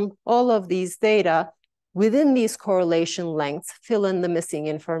 from all of these data, within these correlation lengths, fill in the missing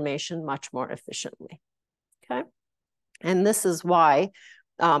information much more efficiently, okay? And this is why,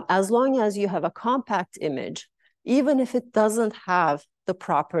 as long as you have a compact image, even if it doesn't have the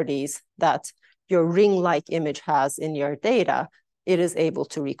properties that your ring-like image has in your data, it is able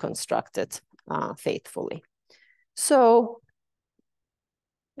to reconstruct it faithfully. So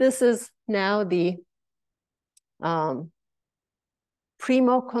this is now the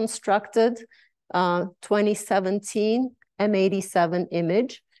primo constructed 2017 M87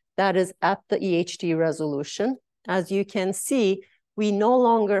 image that is at the EHD resolution. As you can see, we no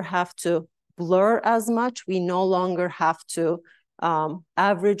longer have to blur as much. We no longer have to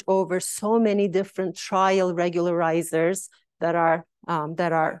average over so many different trial regularizers that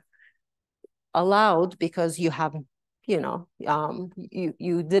are allowed because you have,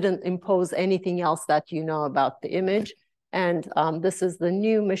 you didn't impose anything else that you know about the image. And this is the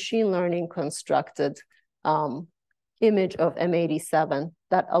new machine learning constructed image of M87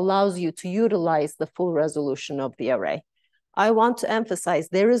 that allows you to utilize the full resolution of the array. I want to emphasize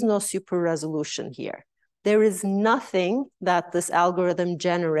there is no super resolution here. There is nothing that this algorithm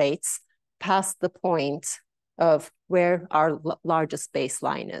generates past the point of where our largest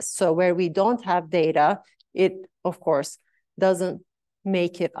baseline is. So where we don't have data, it, of course, doesn't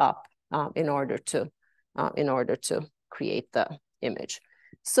make it up in order to create the image.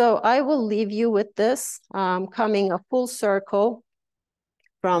 So I will leave you with this, coming a full circle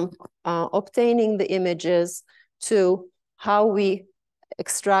from obtaining the images to how we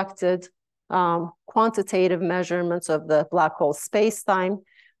extracted quantitative measurements of the black hole space-time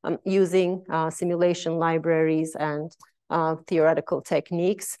using simulation libraries and theoretical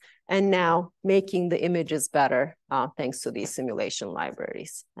techniques, and now making the images better thanks to these simulation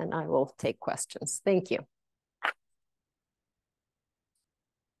libraries. And I will take questions. Thank you.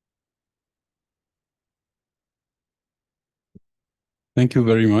 Thank you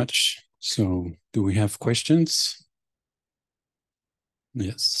very much. So do we have questions?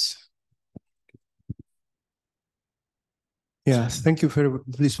 Yes. Yeah, thank you for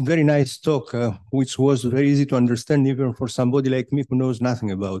this very nice talk, which was very easy to understand even for somebody like me who knows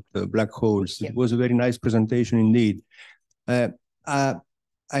nothing about black holes. It was a very nice presentation indeed. I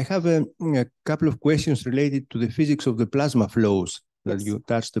have a couple of questions related to the physics of the plasma flows that you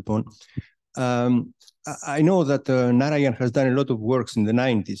touched upon. I know that Narayan has done a lot of works in the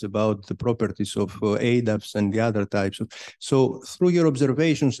 90s about the properties of ADAPs and the other types. So through your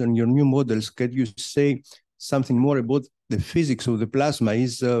observations and your new models, can you say something more about the physics of the plasma?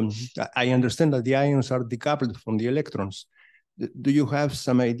 I understand that the ions are decoupled from the electrons. Do you have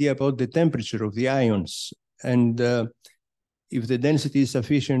some idea about the temperature of the ions? And if the density is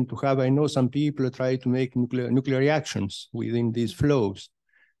sufficient to have, I know some people try to make nuclear reactions within these flows.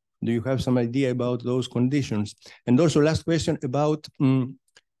 Do you have some idea about those conditions? And also last question about, in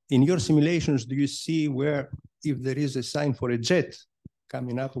your simulations, do you see where, if there is a sign for a jet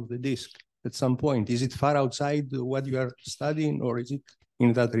coming up of the disk at some point, is it far outside what you are studying or is it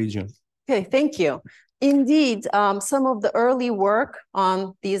in that region? Okay, thank you. Indeed, some of the early work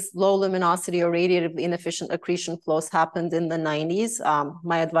on these low luminosity or radiatively inefficient accretion flows happened in the 90s.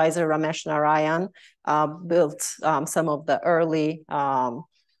 My advisor, Ramesh Narayan, built some of the early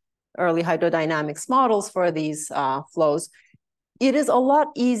hydrodynamics models for these flows. it is a lot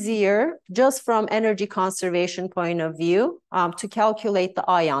easier, just from energy conservation point of view, to calculate the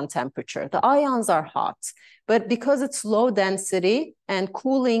ion temperature. The ions are hot, but because it's low density and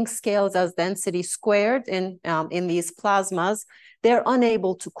cooling scales as density squared in these plasmas, they're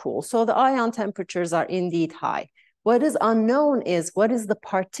unable to cool. So the ion temperatures are indeed high. What is unknown is what is the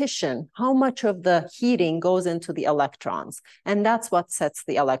partition, how much of the heating goes into the electrons, and that's what sets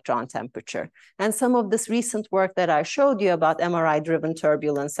the electron temperature. And some of this recent work that I showed you about MRI-driven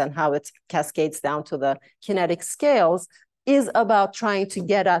turbulence and how it cascades down to the kinetic scales is about trying to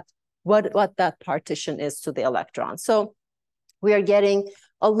get at what that partition is to the electron. So we are getting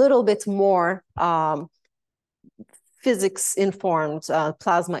a little bit more physics-informed,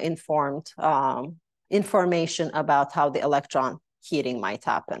 plasma-informed information about how the electron heating might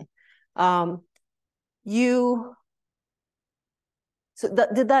happen. Did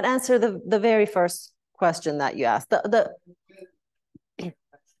that answer the very first question that you asked? The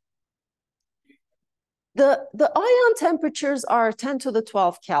ion temperatures are 10 to the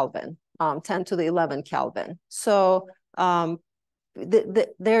 12 Kelvin, 10 to the 11 Kelvin. So I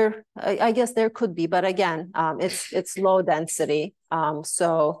guess there could be, but again, it's low density.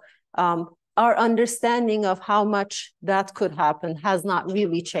 Our understanding of how much that could happen has not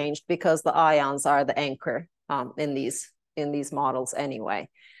really changed because the ions are the anchor in these models anyway.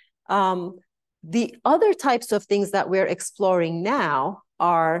 The other types of things that we're exploring now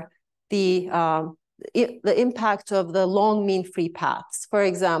are the impact of the long mean free paths. For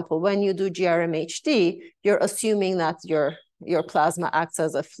example, when you do GRMHD, you're assuming that your plasma acts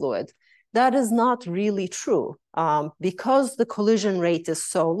as a fluid. That is not really true. Because the collision rate is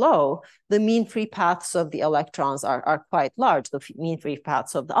so low, the mean free paths of the electrons are quite large. The mean free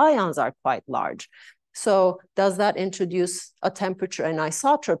paths of the ions are quite large. So does that introduce a temperature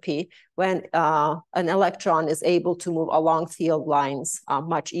anisotropy when an electron is able to move along field lines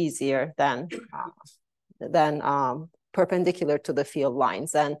much easier than perpendicular to the field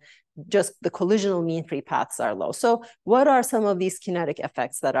lines? And just the collisional mean free paths are low. So what are some of these kinetic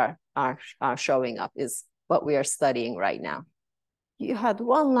effects that are showing up is what we are studying right now. You had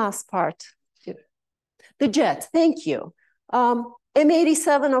one last part. The jet, thank you.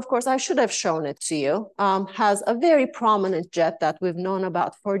 M87, of course, I should have shown it to you, has a very prominent jet that we've known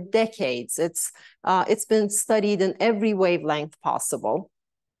about for decades. It's been studied in every wavelength possible.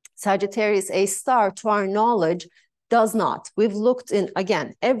 Sagittarius A star, to our knowledge, does not. We've looked in,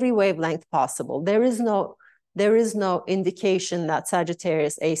 again, every wavelength possible. There is no indication that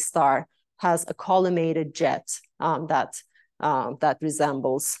Sagittarius A star has a collimated jet that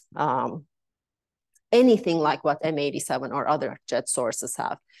resembles anything like what M87 or other jet sources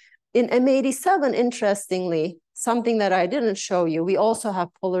have. In M87, interestingly, something that I didn't show you, we also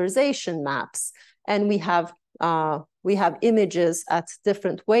have polarization maps, and we have images at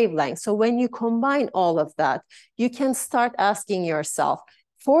different wavelengths. So when you combine all of that, you can start asking yourself,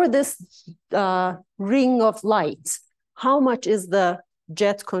 for this ring of light, how much is the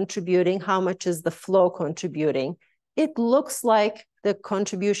jet contributing? How much is the flow contributing? It looks like the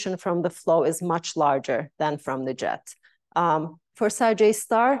contribution from the flow is much larger than from the jet. For Sag A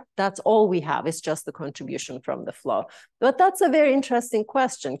star, that's all we have. It's just the contribution from the flow. But that's a very interesting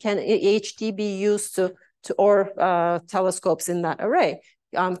question. Can HD be used or telescopes in that array?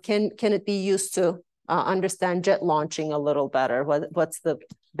 Can it be used to understand jet launching a little better? What's the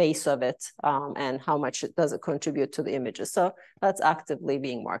base of it, and how much does it contribute to the images? So that's actively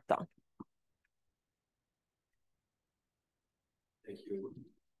being worked on. Thank you.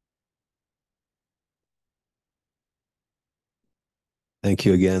 Thank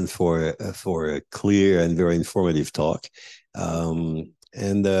you again for a clear and very informative talk.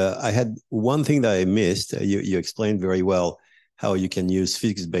 I had one thing that I missed. You explained very well how you can use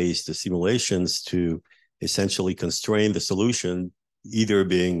physics-based simulations to essentially constrain the solution, either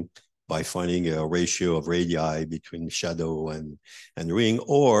being by finding a ratio of radii between shadow and ring,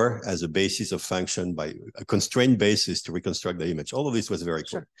 or as a basis of function by a constrained basis to reconstruct the image. All of this was very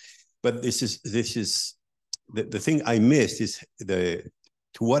clear. Sure. But this is the thing I missed is to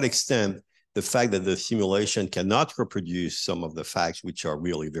what extent the fact that the simulation cannot reproduce some of the facts which are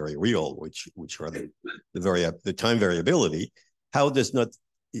really very real, which are the time variability, how does not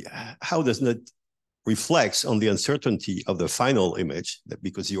reflects on the uncertainty of the final image,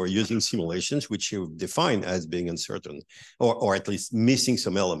 because you are using simulations which you define as being uncertain, or at least missing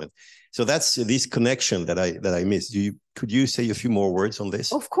some element. So that's this connection that I missed. Could you say a few more words on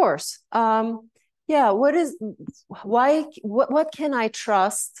this? Of course. Yeah. What can I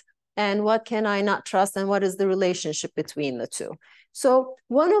trust and what can I not trust, and what is the relationship between the two. So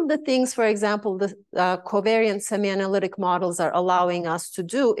one of the things, for example, the covariant semi-analytic models are allowing us to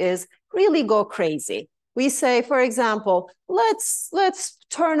do is really go crazy. We say, for example, let's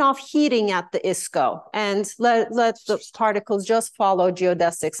turn off heating at the ISCO and let the particles just follow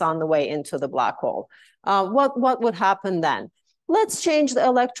geodesics on the way into the black hole. What would happen then? Let's change the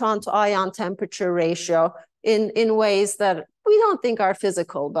electron to ion temperature ratio in ways that we don't think are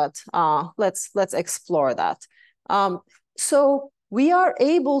physical, but let's explore that. So we are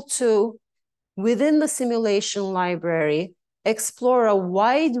able to, within the simulation library, explore a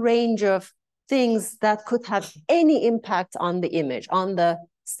wide range of things that could have any impact on the image, on the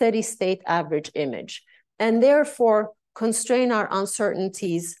steady state average image, and therefore constrain our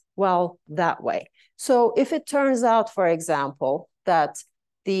uncertainties well that way. So if it turns out, for example, that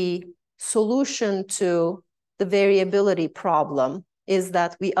the solution to the variability problem is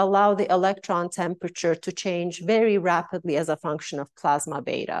that we allow the electron temperature to change very rapidly as a function of plasma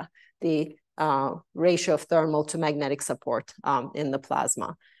beta, the ratio of thermal to magnetic support in the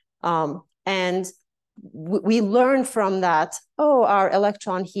plasma. And we learn from that, oh, our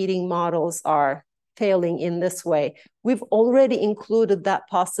electron heating models are failing in this way. We've already included that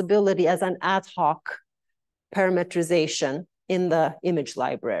possibility as an ad hoc parametrization in the image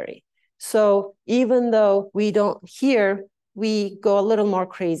library. So even though we don't here, we go a little more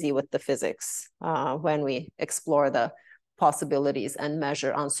crazy with the physics when we explore the possibilities and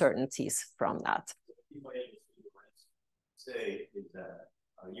measure uncertainties from that. Say is that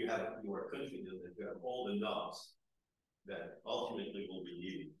you are considering that you have all the knobs that ultimately will be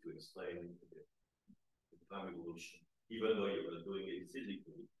needed to explain the time evolution, even though you are doing it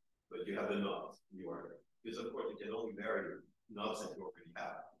physically, but you have the knobs. Because of course it can only vary knobs that you already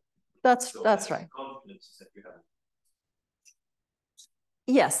have. That's right. Confidence that you have.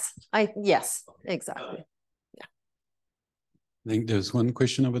 Yes, yes, exactly. Yeah. I think there's one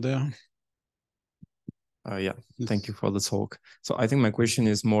question over there. Yeah, thank you for the talk. So I think my question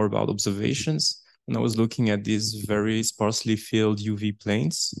is more about observations. When I was looking at these very sparsely filled UV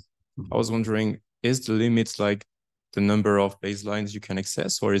planes, I was wondering, is the limit like the number of baselines you can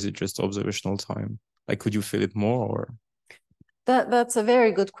access, or is it just observational time? Like, could you fill it more, or? That's a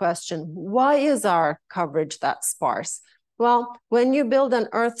very good question. Why is our coverage that sparse? Well, when you build an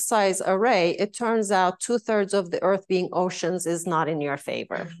Earth-size array, it turns out 2/3 of the Earth being oceans is not in your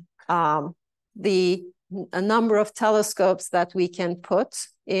favor. A number of telescopes that we can put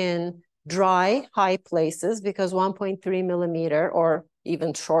in dry, high places, because 1.3 millimeter, or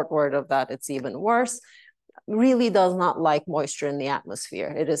even shortward of that, it's even worse, really does not like moisture in the atmosphere.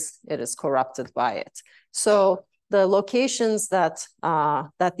 It is corrupted by it. So the locations that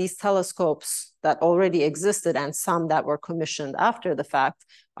these telescopes that already existed and some that were commissioned after the fact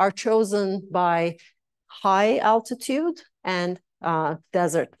are chosen by high altitude and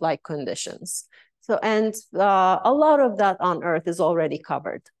desert-like conditions. So, and a lot of that on Earth is already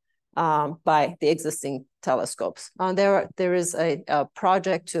covered by the existing telescopes. There is a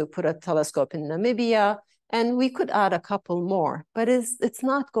project to put a telescope in Namibia, and we could add a couple more, but it's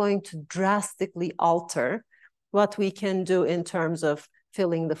not going to drastically alter what we can do in terms of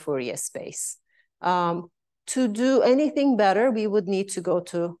filling the Fourier space. To do anything better, we would need to go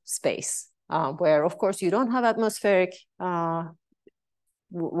to space, where, of course, you don't have atmospheric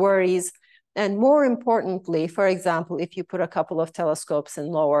worries. And more importantly, for example, if you put a couple of telescopes in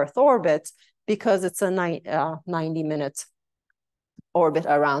low Earth orbit, because it's a 90-minute orbit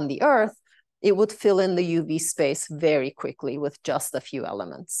around the Earth, it would fill in the UV space very quickly with just a few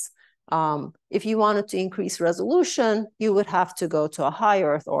elements. If you wanted to increase resolution, you would have to go to a high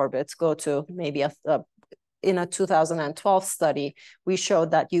Earth orbit, go to maybe in a 2012 study, we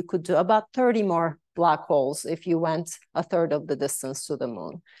showed that you could do about 30 more black holes if you went 1/3 of the distance to the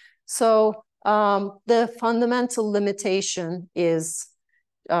moon. So the fundamental limitation is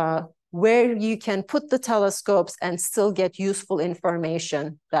where you can put the telescopes and still get useful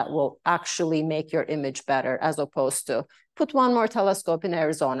information that will actually make your image better, as opposed to put one more telescope in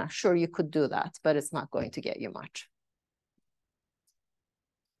Arizona. Sure, you could do that, but it's not going to get you much.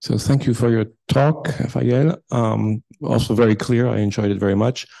 So thank you for your talk, Feryal. Also very clear. I enjoyed it very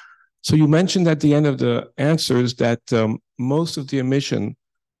much. So you mentioned at the end of the answers that most of the emission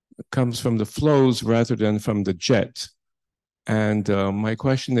comes from the flows rather than from the jet. And my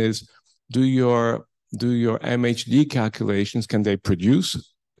question is, do your MHD calculations, can they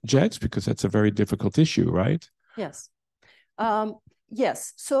produce jets? Because that's a very difficult issue, right? Yes.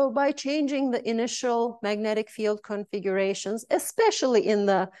 Yes. So by changing the initial magnetic field configurations, especially in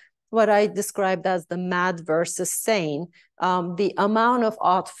the what I described as the mad versus sane, the amount of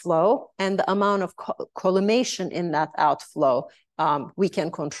outflow and the amount of collimation in that outflow, we can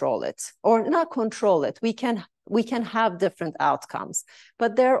control it, or not control it. We can have different outcomes.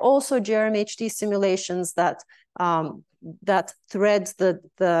 But there are also GRMHD simulations that threads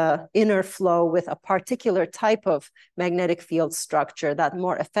the inner flow with a particular type of magnetic field structure that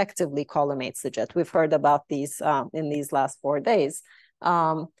more effectively collimates the jet. We've heard about these in these last 4 days.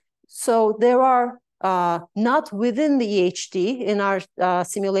 So there are not within the EHD in our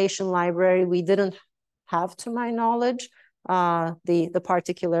simulation library. We didn't have, to my knowledge, the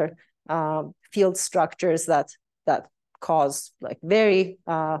particular field structures that cause like very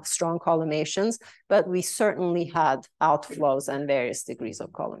strong collimations, but we certainly had outflows and various degrees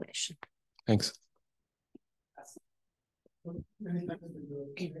of collimation. Thanks.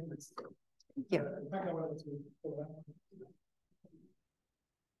 Yeah.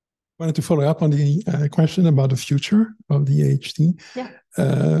 Wanted to follow up on the question about the future of the EHD.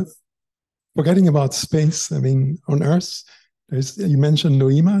 Yeah. Forgetting about space, I mean, on Earth, you mentioned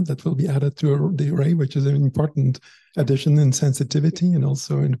NOEMA that will be added to the array, which is an important addition in sensitivity and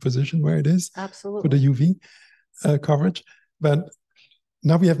also in the position where it is. Absolutely. For the UV coverage. But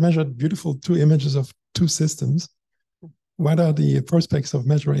now we have measured beautiful 2 images of 2 systems. What are the prospects of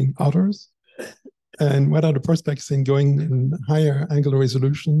measuring others? And what are the prospects in going in higher angular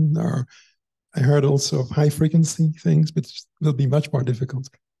resolution? Or I heard also of high frequency things, which will be much more difficult.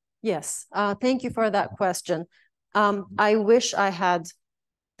 Yes, thank you for that question. I wish I had,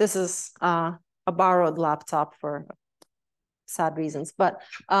 this is a borrowed laptop for sad reasons, but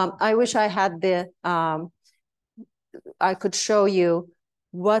I wish I had I could show you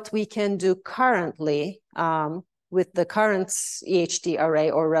what we can do currently with the current EHD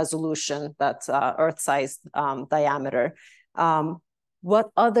array or resolution, that's Earth-sized diameter. What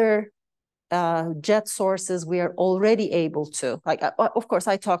other jet sources we are already able to, like, of course,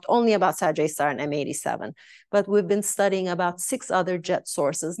 I talked only about Sagittarius Star and M87, but we've been studying about 6 other jet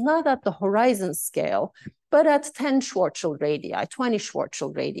sources, not at the horizon scale, but at 10 Schwarzschild radii, 20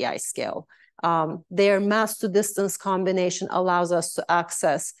 Schwarzschild radii scale. Their mass to distance combination allows us to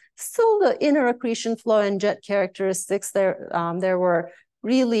access still the inner accretion flow and jet characteristics. There were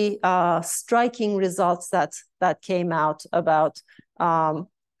really striking results that came out about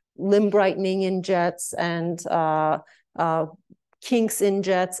limb brightening in jets and kinks in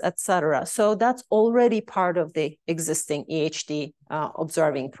jets, etc. So that's already part of the existing EHD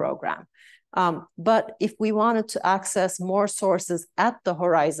observing program. But if we wanted to access more sources at the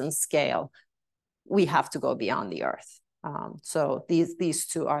horizon scale, we have to go beyond the Earth. So these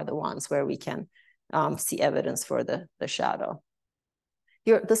 2 are the ones where we can see evidence for the shadow.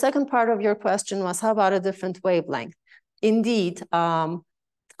 The second part of your question was, how about a different wavelength? Indeed,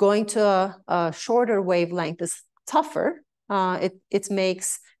 going to a shorter wavelength is tougher. It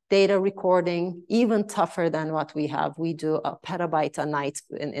makes data recording even tougher than what we have. We do a petabyte a night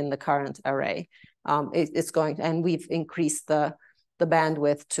in the current array. And we've increased the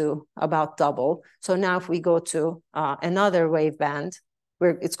bandwidth to about double. So now if we go to another waveband,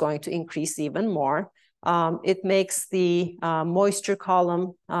 where it's going to increase even more, it makes the moisture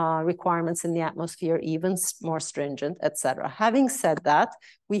column requirements in the atmosphere even more stringent, etc. Having said that,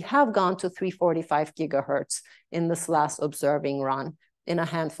 we have gone to 345 gigahertz in this last observing run in a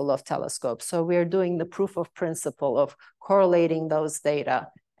handful of telescopes. So we're doing the proof of principle of correlating those data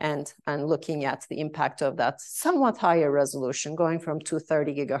and looking at the impact of that somewhat higher resolution, going from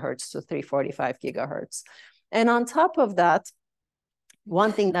 230 gigahertz to 345 gigahertz. And on top of that,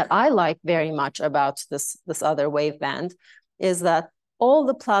 one thing that I like very much about this other waveband is that all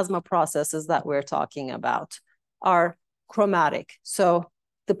the plasma processes that we're talking about are chromatic. So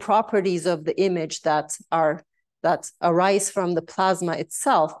the properties of the image that arise from the plasma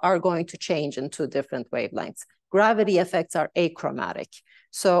itself are going to change in 2 different wavelengths. Gravity effects are achromatic.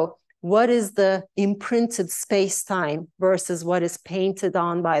 So what is the imprinted space-time versus what is painted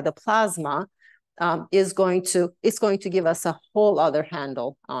on by the plasma is going to give us a whole other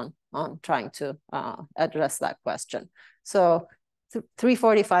handle on trying to address that question. So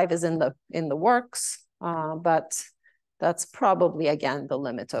 345 is in the works, but that's probably, again, the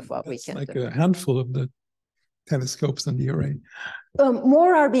limit of what we can do. Like a handful of the telescopes in the array.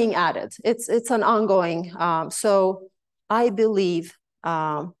 More are being added. It's an ongoing. So I believe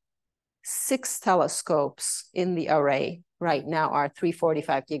 6 telescopes in the array right now are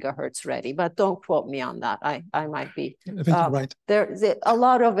 345 gigahertz ready, but don't quote me on that. I might be. I think you're right. A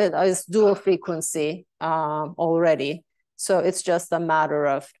lot of it is dual frequency already. So it's just a matter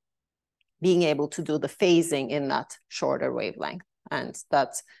of being able to do the phasing in that shorter wavelength. and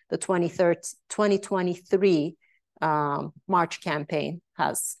that the 2023 March campaign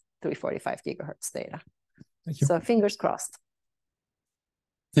has 345 gigahertz data. Thank you. So fingers crossed.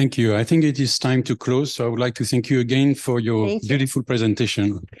 Thank you. I think it is time to close. So I would like to thank you again for your beautiful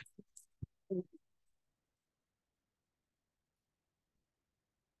presentation.